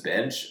 close to this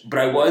bench, but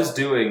I was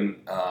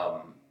doing,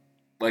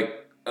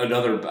 like, I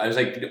was,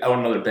 like, on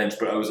another bench,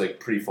 but I was,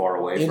 like, pretty far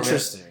away from it.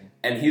 Interesting.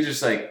 And he's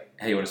just like,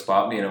 hey, you want to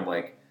spot me? And I'm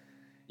like,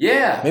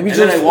 yeah. Maybe and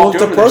just then I walked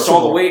over and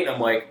saw the weight, and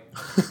I'm like,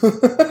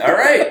 all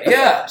right,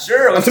 yeah,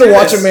 sure. I'm going to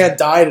watch a man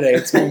die today.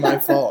 It's going to be my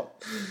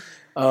fault.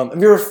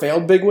 Have you ever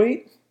failed big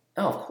weight?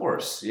 Oh, of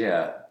course,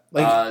 yeah.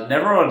 Like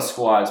never on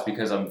squats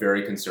because I'm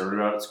very concerned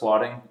about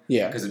squatting.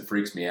 Yeah. Because it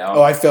freaks me out.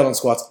 Oh, I failed on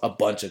squats a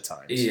bunch of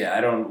times. Yeah,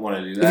 I don't want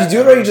to do that. If you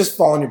do it right, you just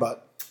fall on your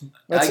butt.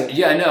 That's it.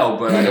 Yeah, I know,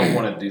 but I don't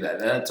want to do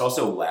that. And it's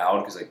also loud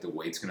because like the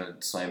weight's gonna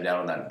slam down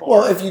on that bar.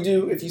 Well, if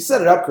you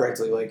set it up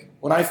correctly, like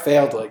when I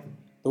failed, like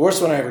the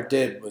worst one I ever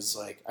did was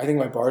like I think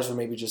my bars were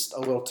maybe just a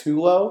little too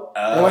low.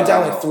 I went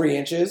down like 3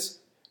 inches.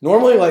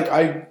 Normally,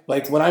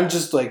 like when I'm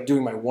just like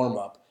doing my warm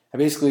up, I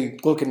basically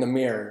look in the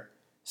mirror,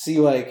 see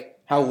like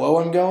how low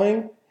I'm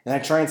going, and I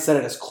try and set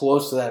it as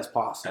close to that as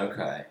possible.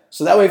 Okay.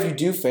 So that way, if you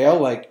do fail,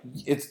 like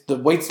the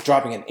weight's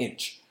dropping an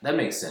inch. That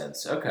makes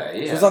sense. Okay,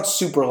 yeah. So it's not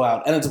super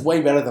loud, and it's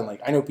way better than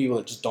like I know people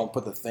that just don't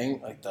put the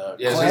thing like the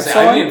clamps on.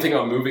 I didn't even think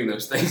about moving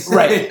those things.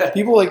 Right.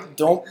 People like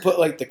don't put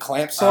like the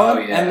clamps on,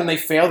 and then they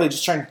fail. They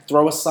just try and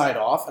throw a side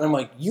off, and I'm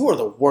like, you are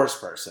the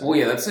worst person. Well,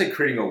 yeah, that's like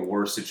creating a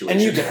worse situation,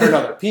 and you can hurt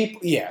other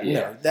people. Yeah,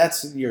 no,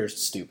 you're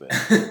stupid.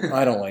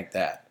 I don't like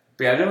that.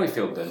 But yeah, I've definitely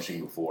failed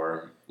benching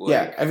before.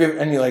 Like,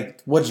 and you're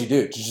like, what'd you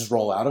do? Did you just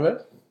roll out of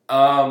it?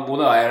 Well,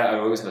 no, I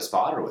always have a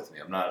spotter with me.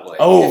 I'm not like,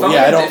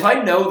 if I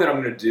know that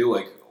I'm gonna do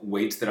like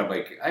weights that I'm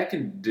like I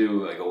can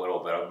do like a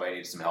little bit, I might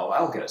need some help.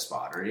 I'll get a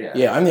spotter. Yeah.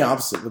 Yeah, I'm the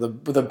opposite.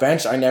 With a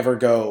bench, I never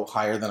go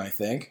higher than I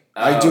think.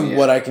 I do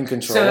what I can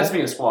control. So that's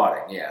me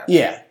squatting. Yeah.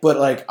 Yeah, but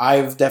like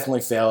I've definitely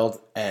failed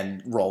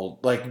and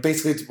rolled like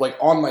basically it's like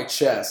on my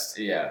chest.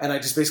 Yeah. And I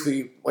just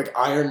basically like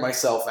iron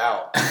myself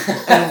out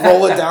and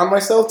roll it down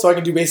myself so I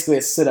can do basically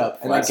a sit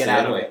up and get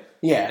out of it.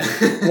 Yeah,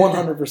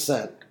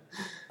 100%.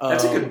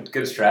 That's a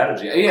good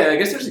strategy. Yeah, I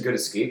guess there's a good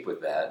escape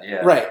with that. Yeah.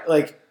 Right.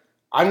 Like,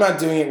 I'm not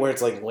doing it where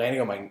it's like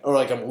landing on my, or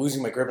like I'm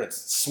losing my grip and it's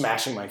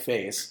smashing my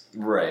face.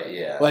 Right,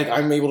 yeah. Like,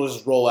 I'm able to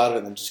just roll out of it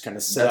and then just kind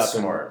of sit up. That's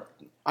smart.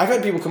 I've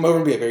had people come over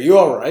and be like, are you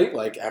alright?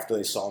 Like, after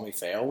they saw me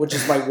fail, which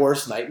is my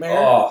worst nightmare.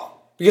 Oh.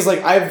 Because,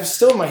 like, I've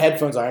still my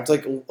headphones on. I have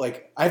to,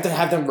 like, I have to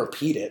have them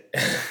repeat it. I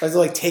have to,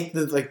 like, take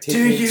Do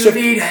you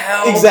need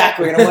help?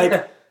 Exactly. And I'm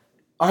like,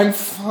 I'm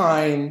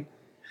fine.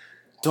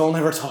 Don't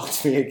ever talk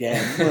to me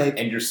again. Like,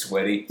 and you're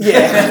sweaty.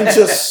 Yeah, I'm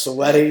just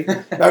sweaty.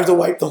 I have to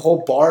wipe the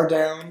whole bar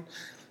down.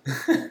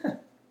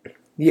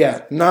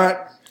 Yeah,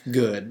 not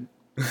good.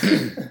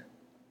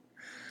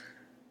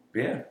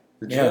 Yeah,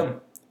 the gym.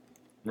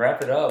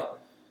 Wrap it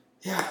up.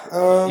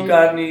 Yeah. You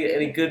got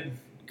any good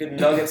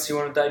nuggets you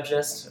want to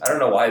digest? I don't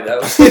know why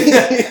that was.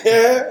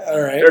 Yeah. All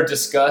right. Or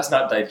discuss,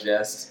 not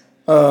digest.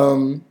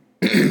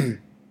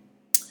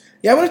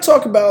 Yeah, I want to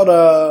talk about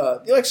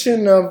the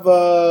election of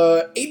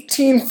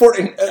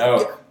 1840.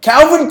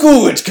 Calvin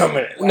Coolidge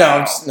coming in.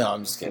 Wow.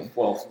 I'm just kidding.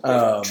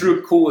 Well,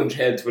 true Coolidge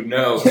heads would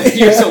know that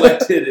he was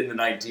elected in the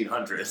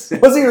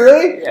 1900s. Was he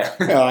really? Yeah.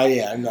 Oh,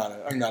 yeah. I'm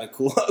not a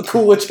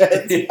Coolidge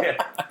head. Yeah.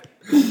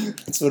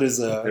 That's what his.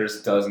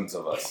 There's dozens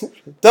of us.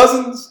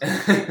 Dozens.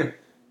 I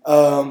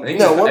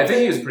think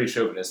he was pretty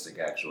chauvinistic,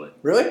 actually.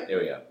 Really?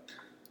 Oh yeah.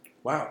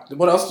 Wow.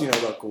 What else do you know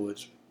about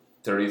Coolidge?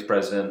 30th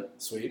president.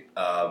 Sweet.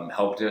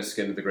 Helped us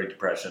get into the Great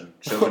Depression.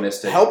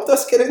 Chauvinistic. Helped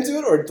us get into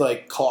it, or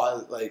like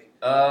caused like.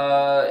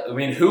 I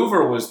mean,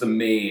 Hoover was the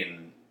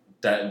main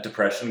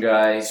depression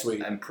guy.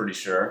 Sweet. I'm pretty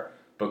sure,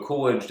 but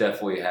Coolidge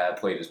definitely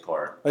played his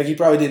part. Like he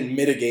probably didn't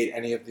mitigate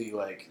any of the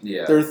like.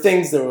 Yeah. There were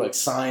things. There were like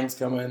signs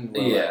coming.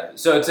 Yeah.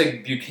 So it's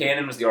like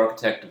Buchanan was the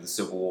architect of the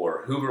Civil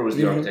War. Hoover was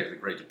the architect of the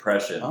Great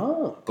Depression.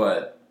 Oh.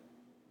 But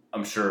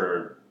I'm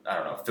sure. I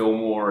don't know,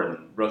 Fillmore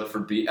and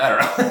Rutherford B. I don't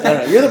know. I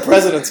don't know. You're the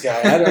president's guy.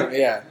 I don't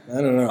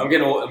know. I'm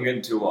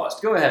getting too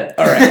lost. Go ahead.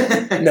 All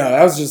right. No,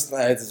 I was just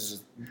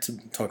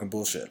talking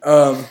bullshit.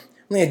 Something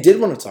I did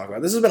want to talk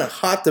about. This has been a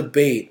hot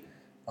debate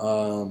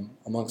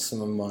amongst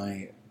some of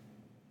my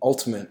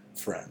ultimate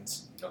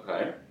friends.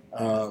 Okay.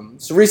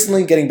 So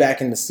recently, getting back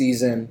into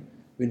season,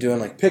 we've been doing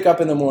like pickup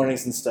in the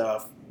mornings and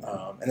stuff,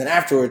 and then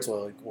afterwards,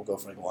 we'll go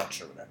for like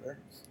lunch or whatever.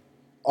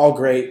 All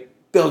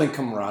great, building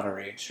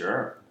camaraderie.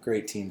 Sure.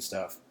 Great team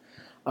stuff.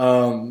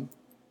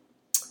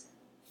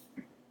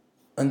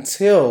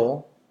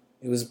 Until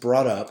it was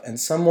brought up and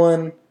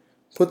someone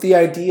put the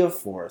idea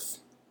forth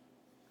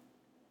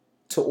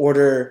to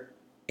order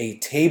a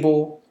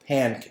table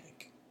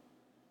pancake.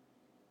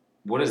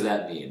 What does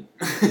that mean?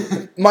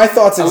 My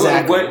thoughts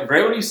exactly.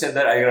 Right when you said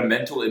that, I got a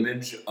mental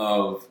image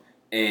of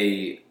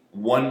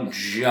one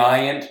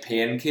giant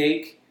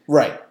pancake.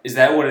 Right. Is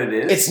that what it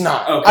is? It's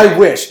not. Okay. I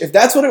wish. If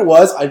that's what it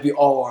was, I'd be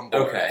all on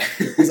board. Okay.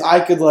 Because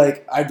I'd be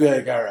like,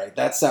 all right,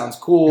 that sounds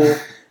cool.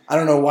 I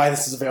don't know why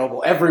this is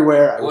available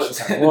everywhere. I wish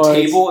it was. The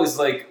table is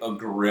like a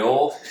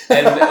grill,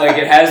 and like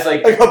it has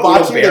like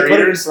hibachi, little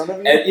barriers. They put it in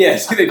front of you? And, yeah,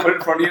 see, they put it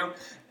in front of you,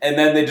 and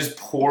then they just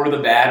pour the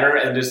batter,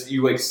 and just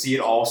you like see it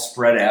all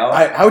spread out.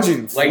 How would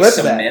you flip like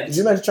that? Did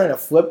you imagine trying to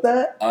flip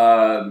that?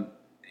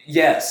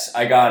 Yes,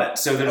 I got it.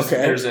 So there's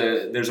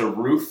Okay. there's a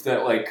roof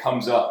that like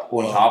comes up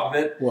Whoa. on top of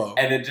it, Whoa.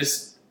 and it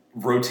just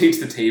rotates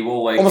the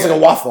table like almost like a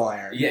waffle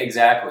iron. Yeah,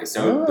 exactly.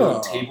 So the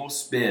table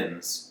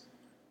spins.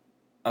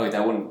 Oh wait,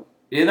 that wouldn't.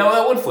 Yeah, no,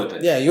 that would flip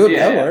it. Yeah, that would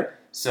work.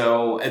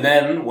 So and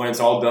then when it's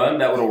all done,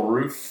 that little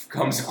roof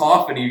comes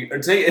off, and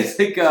it's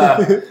like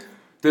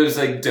those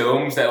like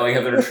domes that like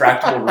have the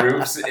retractable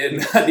roofs in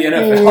the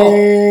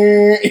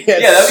NFL.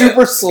 Yeah,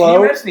 super slow.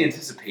 Can you imagine the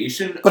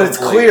anticipation? But it's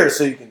clear,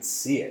 so you can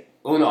see it.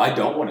 Oh no, I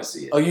don't want to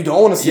see it. Oh, you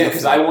don't want to see it? Yeah,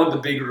 because I want the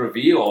big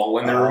reveal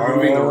when they're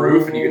removing the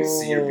roof and you can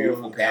see your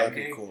beautiful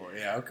pancake. Cool.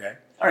 Yeah, okay.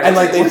 All right, and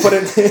like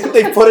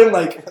they put in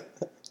like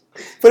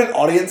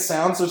audience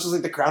sounds, which is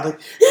like the crowd like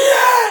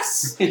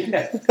yes.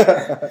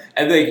 Yeah.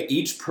 And like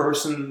each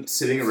person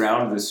sitting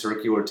around this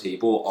circular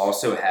table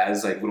also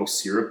has like little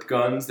syrup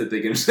guns that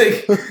they can just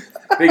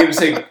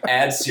like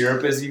add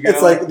syrup as you go.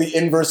 It's like the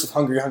inverse of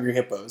Hungry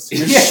Hippos.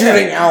 You're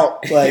shooting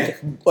out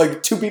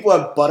like two people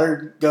have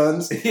butter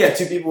guns, and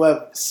two people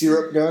have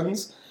syrup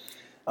guns.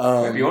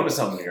 Might be onto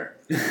something here.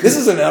 This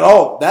isn't at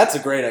all. That's a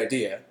great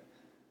idea.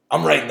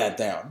 I'm writing that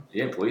down.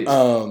 Yeah, please.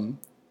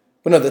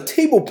 But no, the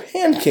table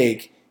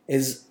pancake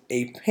is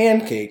a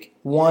pancake,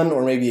 one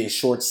or maybe a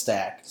short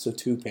stack, so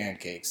 2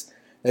 pancakes,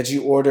 that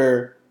you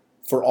order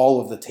for all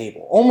of the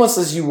table. Almost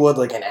as you would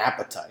like an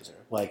appetizer,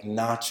 like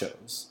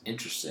nachos.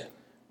 Interesting.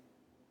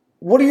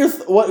 What are your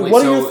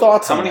your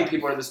thoughts on that? How many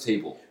people are at this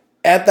table?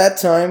 At that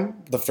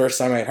time, the first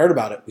time I heard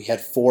about it, we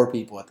had 4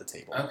 people at the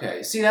table.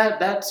 Okay. See,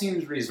 that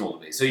seems reasonable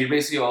to me. So you're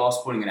basically all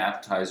splitting an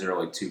appetizer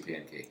like 2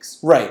 pancakes.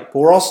 Right, but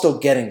we're all still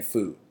getting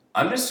food.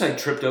 I'm just like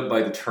tripped up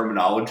by the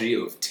terminology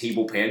of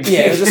table pancake.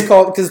 Yeah, it was just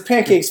called because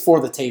pancakes for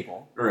the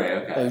table. Right.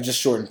 Okay. It was just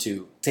shortened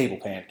to table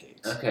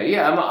pancakes. Okay.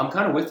 Yeah, I'm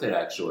kind of with it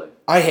actually.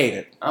 I hate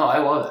it. Oh, I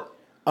love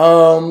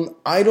it.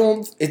 I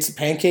don't. It's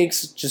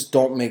pancakes just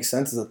don't make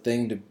sense as a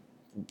thing to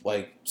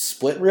like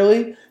split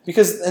really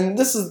because and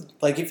this is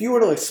like if you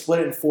were to like split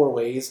it in 4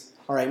 ways.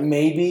 All right,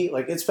 maybe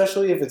like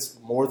especially if it's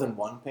more than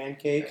 1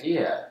 pancake.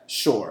 Yeah.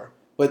 Sure,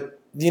 but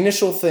the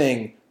initial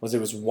thing was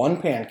it was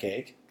 1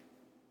 pancake.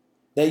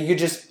 That you could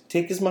just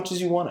take as much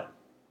as you wanted.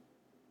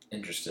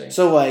 Interesting.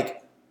 So,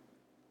 like,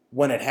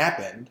 when it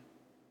happened,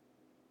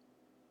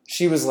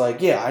 she was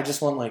like, yeah, I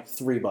just want, like,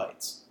 3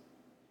 bites.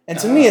 And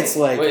to me, it's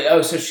like... Wait,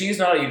 so she's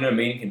not even a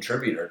main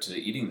contributor to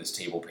eating this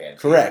table pancake.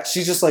 Correct.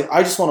 She's just like,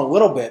 I just want a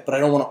little bit, but I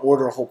don't want to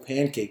order a whole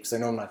pancake because I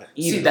know I'm not going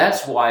to eat it. See,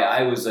 that's why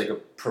I was, like, a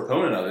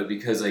proponent of it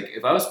because, like,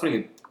 if I was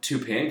putting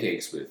 2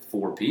 pancakes with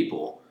 4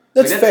 people...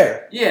 That's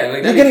fair. Yeah,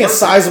 like you're getting a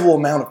sizable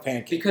amount of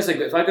pancakes. Because like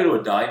if I go to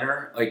a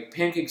diner, like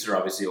pancakes are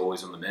obviously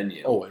always on the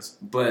menu. Always.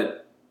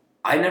 But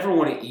I never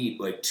want to eat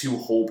like 2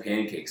 whole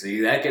pancakes. Like,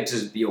 that gets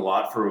to be a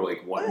lot for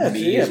like one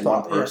as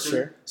one person. Yeah,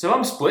 sure. So if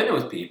I'm splitting it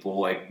with people,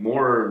 like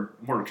more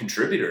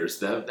contributors,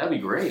 that'd be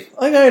great.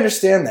 Like I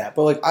understand that,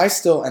 but like I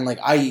still and like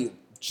I eat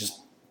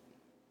just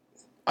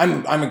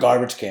I'm a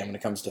garbage can when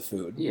it comes to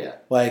food. Yeah.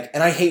 Like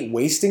and I hate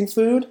wasting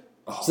food.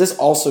 Oh. So this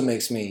also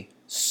makes me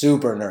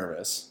super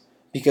nervous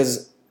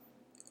because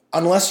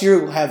unless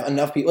you have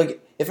enough people,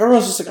 like if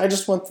everyone's just like, I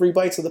just want 3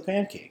 bites of the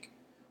pancake.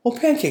 Well,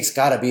 pancake's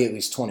got to be at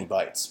least 20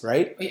 bites,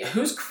 right? Wait,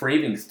 who's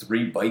craving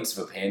 3 bites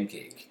of a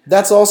pancake?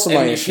 That's also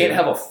my issue. You can't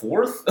have a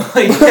 4th?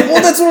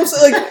 Well, that's what I'm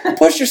saying. Like,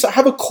 push yourself.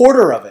 Have a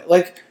quarter of it.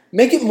 Like,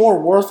 make it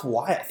more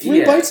worthwhile.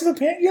 3 bites of a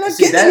pancake? You're not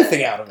getting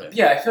anything out of it.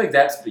 Yeah, I feel like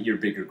that's your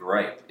bigger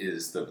gripe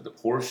is the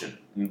portion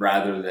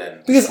rather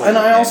than... Because, and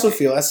I also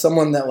feel as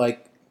someone that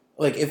like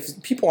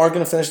if people aren't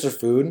going to finish their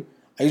food...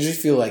 I usually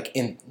feel like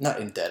not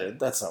indebted.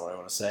 That's not what I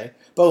want to say.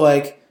 But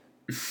like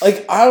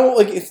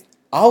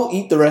I'll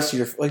eat the rest of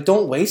your like.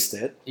 Don't waste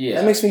it. Yeah,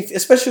 that makes me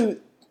especially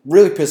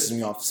really pisses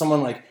me off.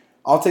 Someone like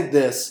I'll take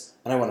this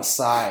and I want a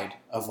side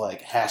of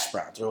like hash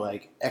browns or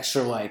like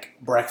extra like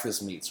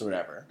breakfast meats or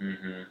whatever,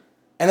 and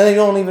then they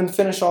don't even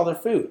finish all their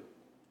food.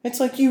 It's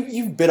like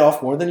you bit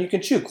off more than you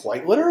can chew,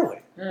 quite literally.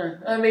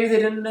 Maybe they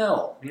didn't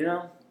know. You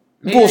know,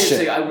 maybe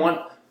bullshit.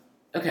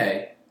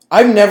 Okay.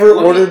 I've never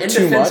ordered too much.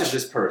 In defense of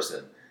this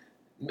person.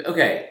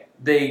 Okay,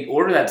 they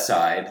order that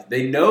side.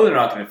 They know they're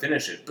not going to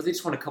finish it, but they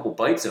just want a couple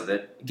bites of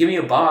it. Give me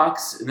a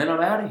box, and then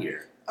I'm out of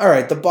here. All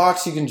right, the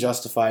box you can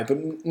justify, but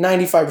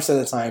 95% of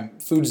the time,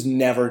 food's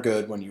never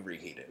good when you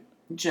reheat it.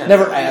 Generally,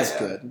 never as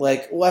good.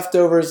 Like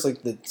leftovers, like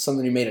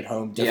something you made at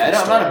home. Yeah,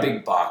 I'm not a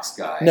big box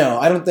guy. No,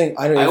 I don't think.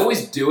 I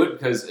always do it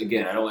because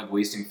again, I don't like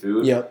wasting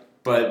food. Yep.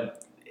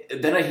 But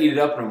then I heat it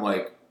up, and I'm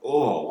like,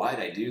 oh, why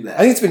did I do that? I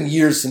think it's been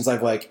years since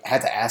I've like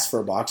had to ask for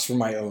a box for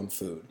my own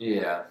food.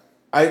 Yeah.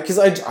 Because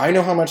I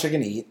know how much I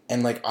can eat,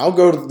 and like I'll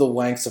go to the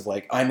lengths of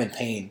like I'm in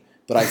pain,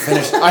 but I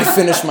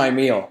finish my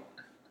meal.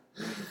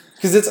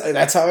 Because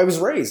that's how I was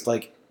raised.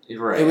 Like it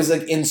was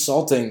like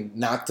insulting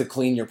not to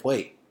clean your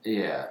plate.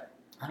 Yeah,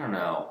 I don't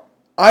know.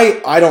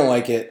 I don't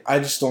like it. I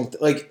just don't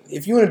like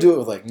if you want to do it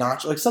with like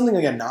like something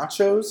like a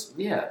nachos.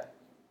 Yeah,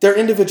 they're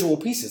individual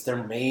pieces.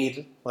 They're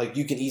made like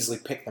you can easily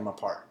pick them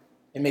apart.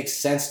 It makes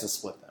sense to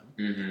split them.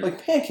 Mm-hmm.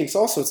 Like pancakes,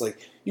 also it's like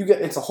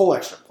it's a whole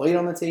extra plate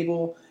on the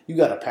table. You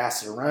got to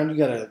pass it around. You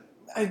got to.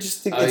 I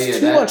just think it's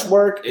too much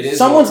work.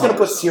 Someone's going to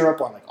put syrup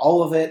on like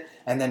all of it,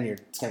 and then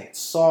it's going to get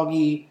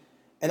soggy.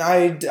 And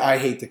I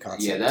hate the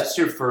concept. Yeah, that's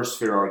your first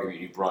fair argument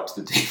you brought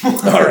to the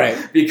table. All right,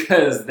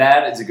 because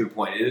that is a good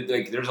point.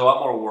 There's a lot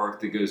more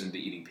work that goes into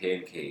eating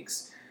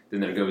pancakes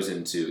than there goes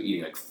into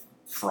eating like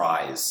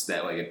fries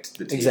that like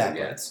the table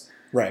gets.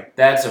 Right.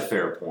 That's a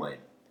fair point.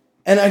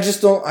 And I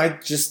just don't. I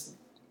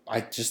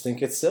just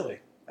think it's silly.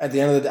 At the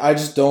end of the day, I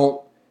just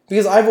don't,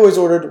 because I've always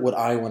ordered what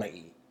I want to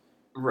eat.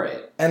 Right.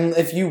 And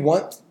if you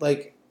want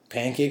like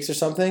pancakes or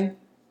something,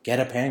 get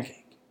a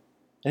pancake.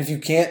 And if you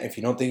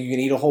don't think you can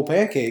eat a whole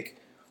pancake,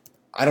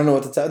 I don't know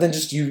what to tell. Then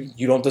just you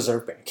don't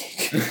deserve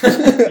pancake.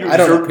 I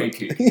don't deserve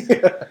pancake.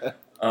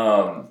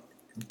 Yeah.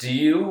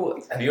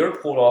 Have you ever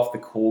pulled off the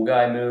cool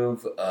guy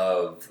move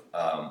of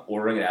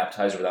ordering an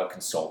appetizer without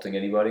consulting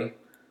anybody?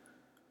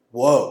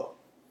 Whoa.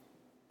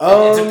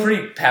 It's a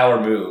pretty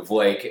power move.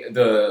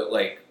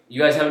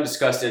 You guys haven't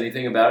discussed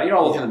anything about it. You're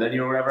all looking at the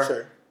menu or whatever.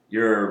 Sure.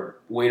 Your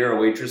waiter or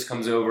waitress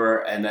comes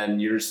over, and then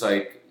you're just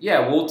like,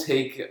 yeah, we'll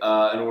take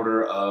an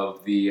order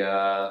of the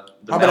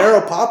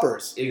habanero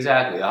poppers.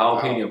 Exactly, the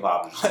jalapeno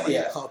poppers.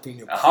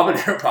 Jalapeno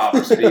poppers. Habanero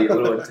poppers would be a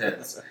little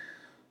intense.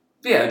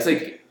 But yeah, it's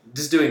like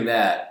just doing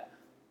that.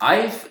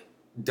 I've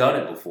done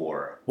it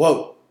before.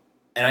 Whoa.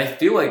 And I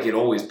feel like it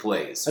always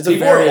plays. That's a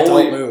very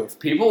adult move.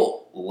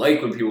 People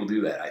like when people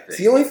do that, I think. It's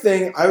the only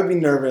thing I would be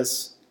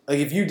nervous, like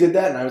if you did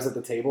that and I was at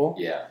the table,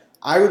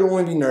 I would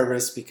only be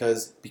nervous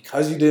because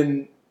you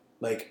didn't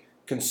like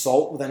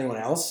consult with anyone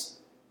else,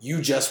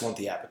 you just want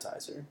the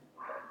appetizer.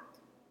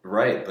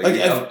 Right. But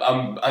like,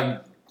 I'm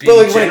but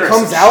like when it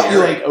comes out, you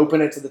like open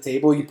it to the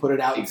table, you put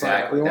it out in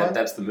front of everyone.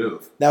 That's the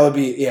move. That would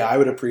be, I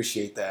would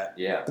appreciate that.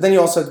 Yeah. But then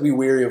you also have to be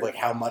wary of like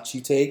how much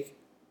you take.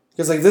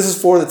 Because like this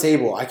is for the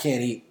table. I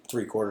can't eat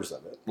 3/4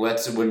 of it. Well,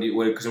 that's when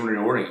you're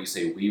ordering, you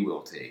say we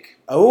will take.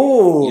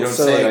 Oh, you don't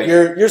so say, like,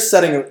 you're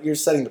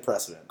setting the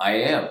precedent. I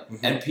am. Mm-hmm.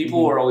 And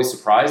people are always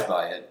surprised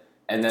by it.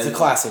 And then it's a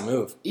classic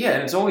move. Yeah,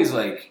 and it's always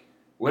like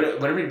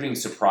whenever you're being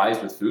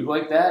surprised with food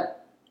like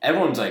that,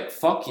 everyone's like,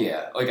 "Fuck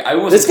yeah!" Like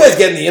this guy's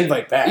getting the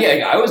invite back.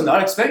 Yeah, I was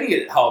not expecting to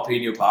get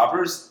jalapeno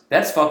poppers.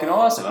 That's fucking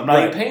awesome. I'm not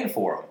even paying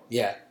for them.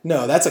 Yeah,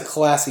 no, that's a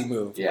classy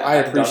move. Yeah, I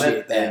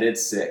appreciate that, and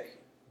it's sick.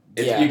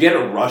 You get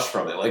a rush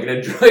from it, like an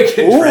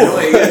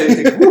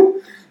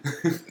adrenaline.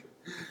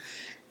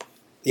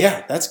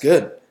 Yeah, that's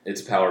good.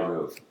 It's a power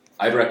move.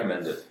 I'd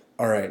recommend it.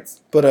 All right,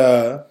 but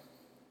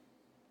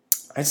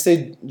I'd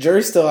say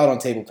jury's still out on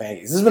Table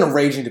Pancakes. This has been a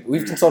raging debate.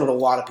 We've consulted a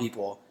lot of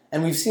people,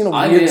 and we've seen a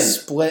weird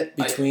split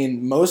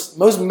between most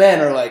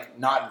men are like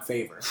not in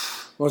favor.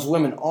 Most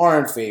women are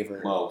in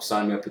favor. Well,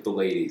 sign me up with the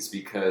ladies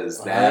because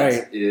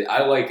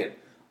I like it.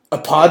 A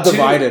pod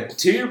divided.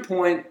 To your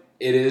point,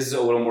 it is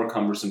a little more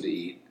cumbersome to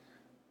eat,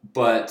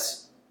 but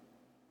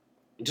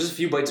just a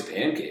few bites of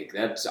pancake.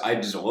 I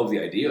just love the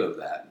idea of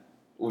that.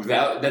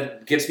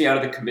 That gets me out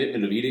of the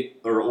commitment of eating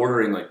or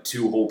ordering like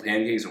 2 whole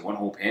pancakes or 1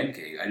 whole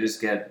pancake. I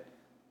just get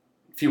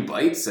a few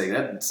bites. Like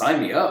that,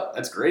 sign me up.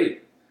 That's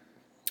great.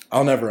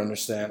 I'll never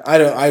understand.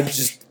 I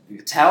just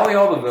tally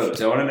all the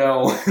votes. I want to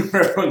know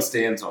where everyone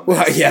stands on this.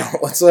 Well, yeah.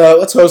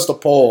 Let's host a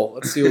poll.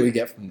 Let's see what we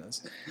get from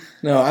this.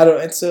 No, I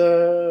don't. It's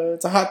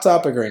a hot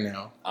topic right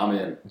now. I'm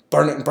in.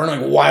 Burn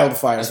like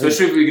wildfire.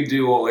 Especially if we could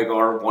do like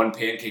our 1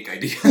 pancake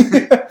idea.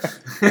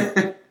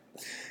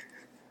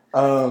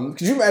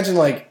 Could you imagine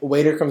like a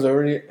waiter comes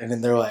over to you and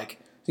then they're like,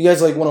 "You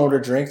guys like want to order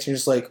drinks?" And you're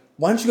just like,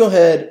 "Why don't you go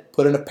ahead,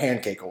 put in a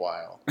pancake a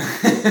while?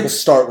 We'll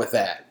start with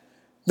that."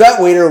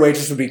 That waiter or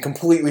waitress would be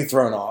completely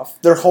thrown off.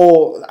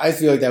 I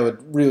feel like that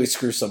would really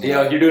screw someone.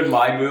 Yeah, you're doing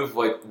my move,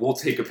 like, we'll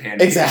take a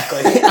pancake. Exactly.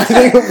 I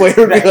think a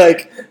waiter would be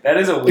like, that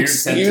is a weird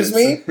sentence. Excuse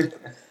me?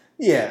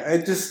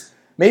 Yeah,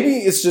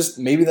 maybe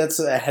that's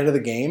ahead of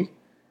the game,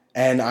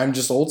 and I'm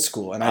just old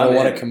school, and I don't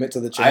want to commit to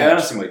the change. I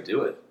honestly might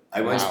do it.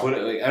 I might put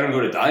it, like, I don't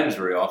go to diners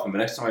very often, but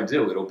next time I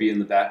do, it'll be in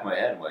the back of my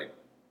head, like,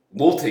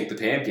 we'll take the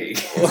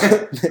pancake.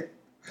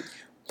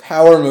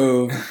 Power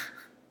move.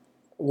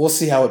 We'll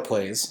see how it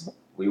plays.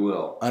 We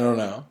will. I don't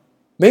know.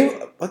 Maybe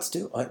let's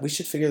do it. We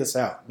should figure this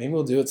out. Maybe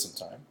we'll do it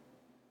sometime.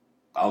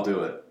 I'll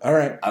do it. All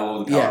right. I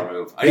love the power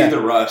move. I need the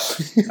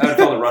rush. I haven't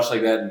felt the rush like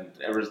that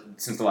ever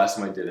since the last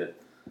time I did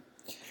it.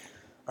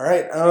 All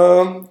right.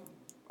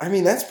 I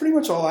mean, that's pretty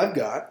much all I've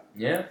got.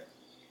 Yeah.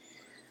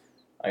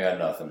 I got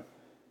nothing.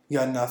 You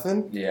got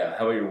nothing? Yeah.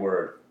 How about your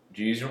word? Did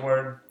you use your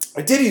word?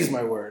 I did use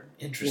my word.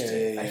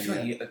 Interesting. I feel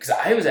like because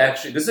I was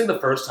actually this is like the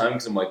first time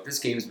because I'm like this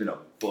game's been a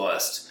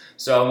bust.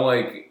 So I'm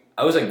like.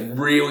 I was like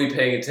really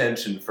paying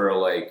attention for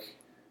words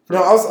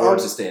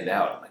to stand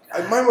out. I'm like,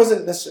 mine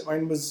wasn't necessarily.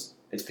 Mine was.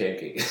 It's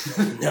pancake.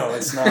 No,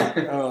 it's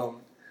not.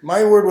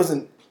 My word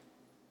wasn't.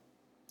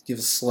 Give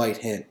a slight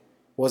hint.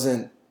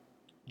 Wasn't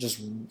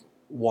just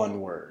one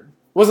word. It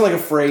wasn't like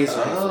a phrase.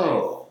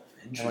 Oh,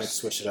 interesting. I might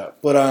switch it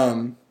up, but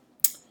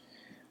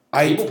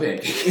Table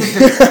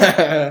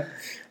Pancake.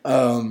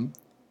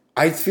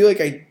 I feel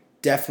like I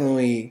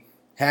definitely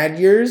had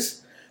yours.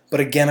 But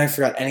again, I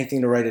forgot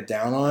anything to write it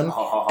down on.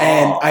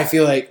 And I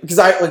feel like, because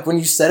when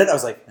you said it, I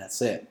was like,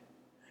 that's it.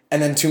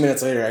 And then 2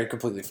 minutes later, I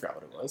completely forgot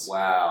what it was.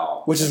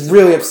 Wow. Which is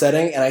really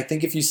upsetting. And I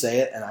think if you say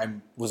it and I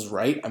was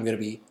right, I'm going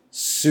to be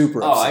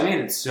super upset. Oh, I made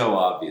it so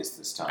obvious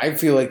this time. I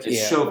feel like,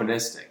 it's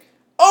chauvinistic.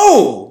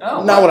 Oh!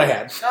 Not what I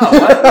had. Oh,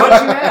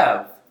 what'd you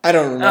have? I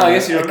don't remember. Oh, I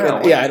guess you don't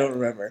know. Yeah, I don't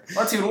remember.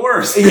 That's even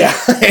worse. Yeah,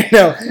 I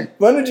know.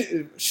 When did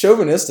you...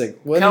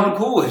 Chauvinistic. Calvin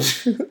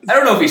Coolidge. I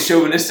don't know if he's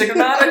chauvinistic or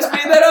not. I just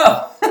made that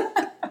up.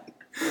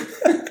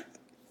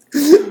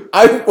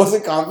 I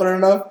wasn't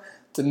confident enough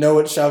to know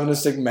what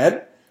chauvinistic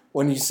meant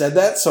when you said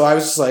that. So I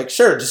was just like,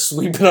 sure, just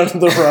sweep it under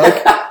the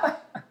rug.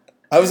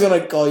 I was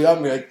going to call you up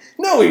and be like,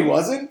 no, he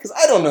wasn't, because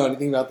I don't know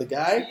anything about the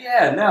guy.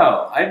 Yeah,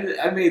 no,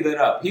 I made that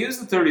up. He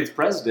was the 30th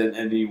president,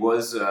 and he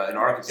was an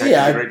architect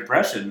of the Great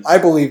Depression. I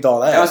believed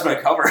all that. That was my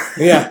cover.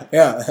 yeah,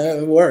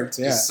 it worked.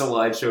 Yeah. Just so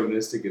light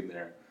chauvinistic in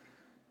there.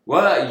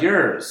 Well,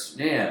 yours,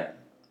 man.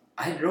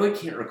 I really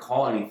can't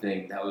recall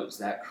anything that was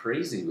that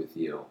crazy with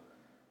you.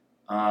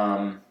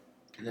 And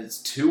it's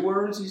 2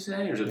 words, you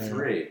say, or is it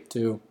 3?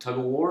 2. Tug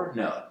of war?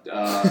 No.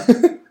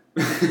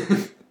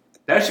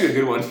 That's actually a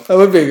good one. That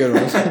would be a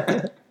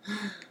good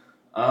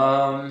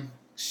one.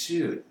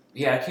 Shoot.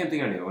 Yeah, I can't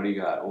think of anything. What do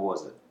you got? What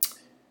was it?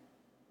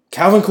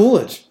 Calvin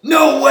Coolidge.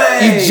 No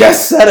way! You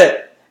just said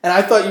it. And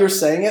I thought you were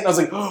saying it, and I was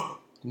like, oh,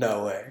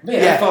 no way.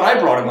 Man, yeah. I thought I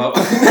brought him up.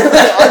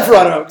 I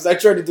brought him up because I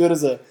tried to do it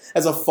as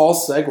a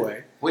false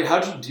segue. Wait,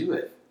 how'd you do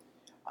it?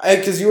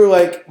 Because you were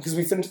like, because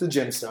we finished the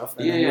gym stuff,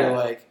 and then you were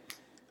like,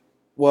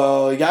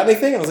 well, you got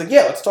anything? And I was like,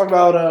 yeah, let's talk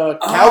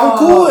about Calvin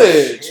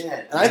Coolidge.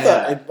 Shit. And I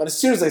thought, but as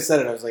soon as I said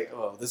it, I was like,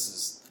 oh, this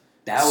is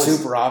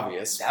super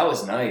obvious. That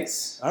was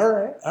nice. All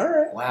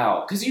right.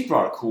 Wow, because you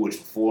brought a Coolidge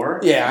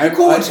before. Yeah, I'm a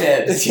Coolidge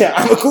head. Yeah,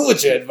 I'm a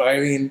Coolidge head, but I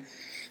mean,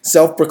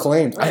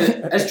 self-proclaimed.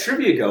 As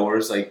trivia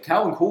goers, like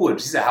Calvin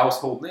Coolidge, he's a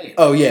household name.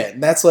 Oh yeah,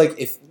 and that's like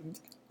if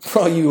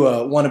for all you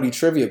wannabe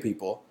trivia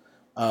people,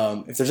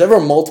 if there's ever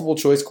a multiple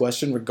choice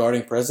question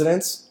regarding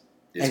presidents,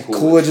 and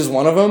Coolidge is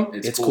one of them,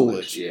 it's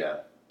Coolidge. Yeah.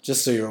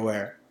 Just so you're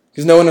aware.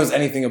 Because no one knows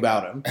anything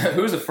about him.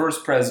 Who was the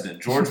first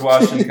president? George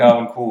Washington,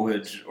 Calvin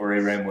Coolidge, or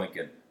Abraham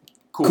Lincoln?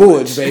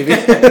 Coolidge, baby.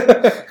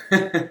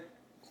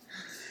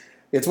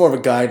 It's more of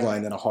a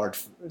guideline than a hard,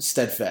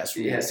 steadfast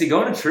rule. Yeah, see,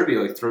 going to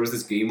trivia throws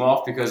this game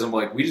off because I'm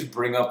like, we just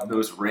bring up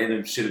those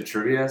random shit at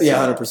trivia. So, yeah,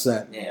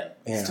 100%. Man,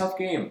 it's a tough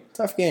game.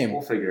 Tough game.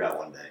 We'll figure it out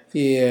one day.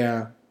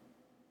 Yeah.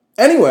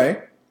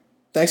 Anyway,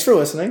 thanks for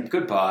listening.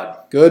 Good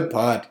pod. Great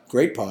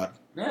pod.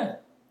 Yeah.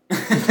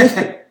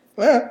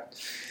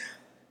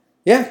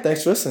 Yeah,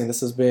 thanks for listening.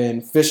 This has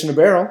been Fish in a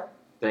Barrel.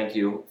 Thank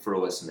you for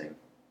listening.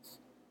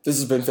 This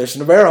has been Fish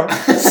in a Barrel.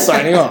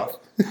 Signing off.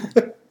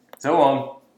 So long.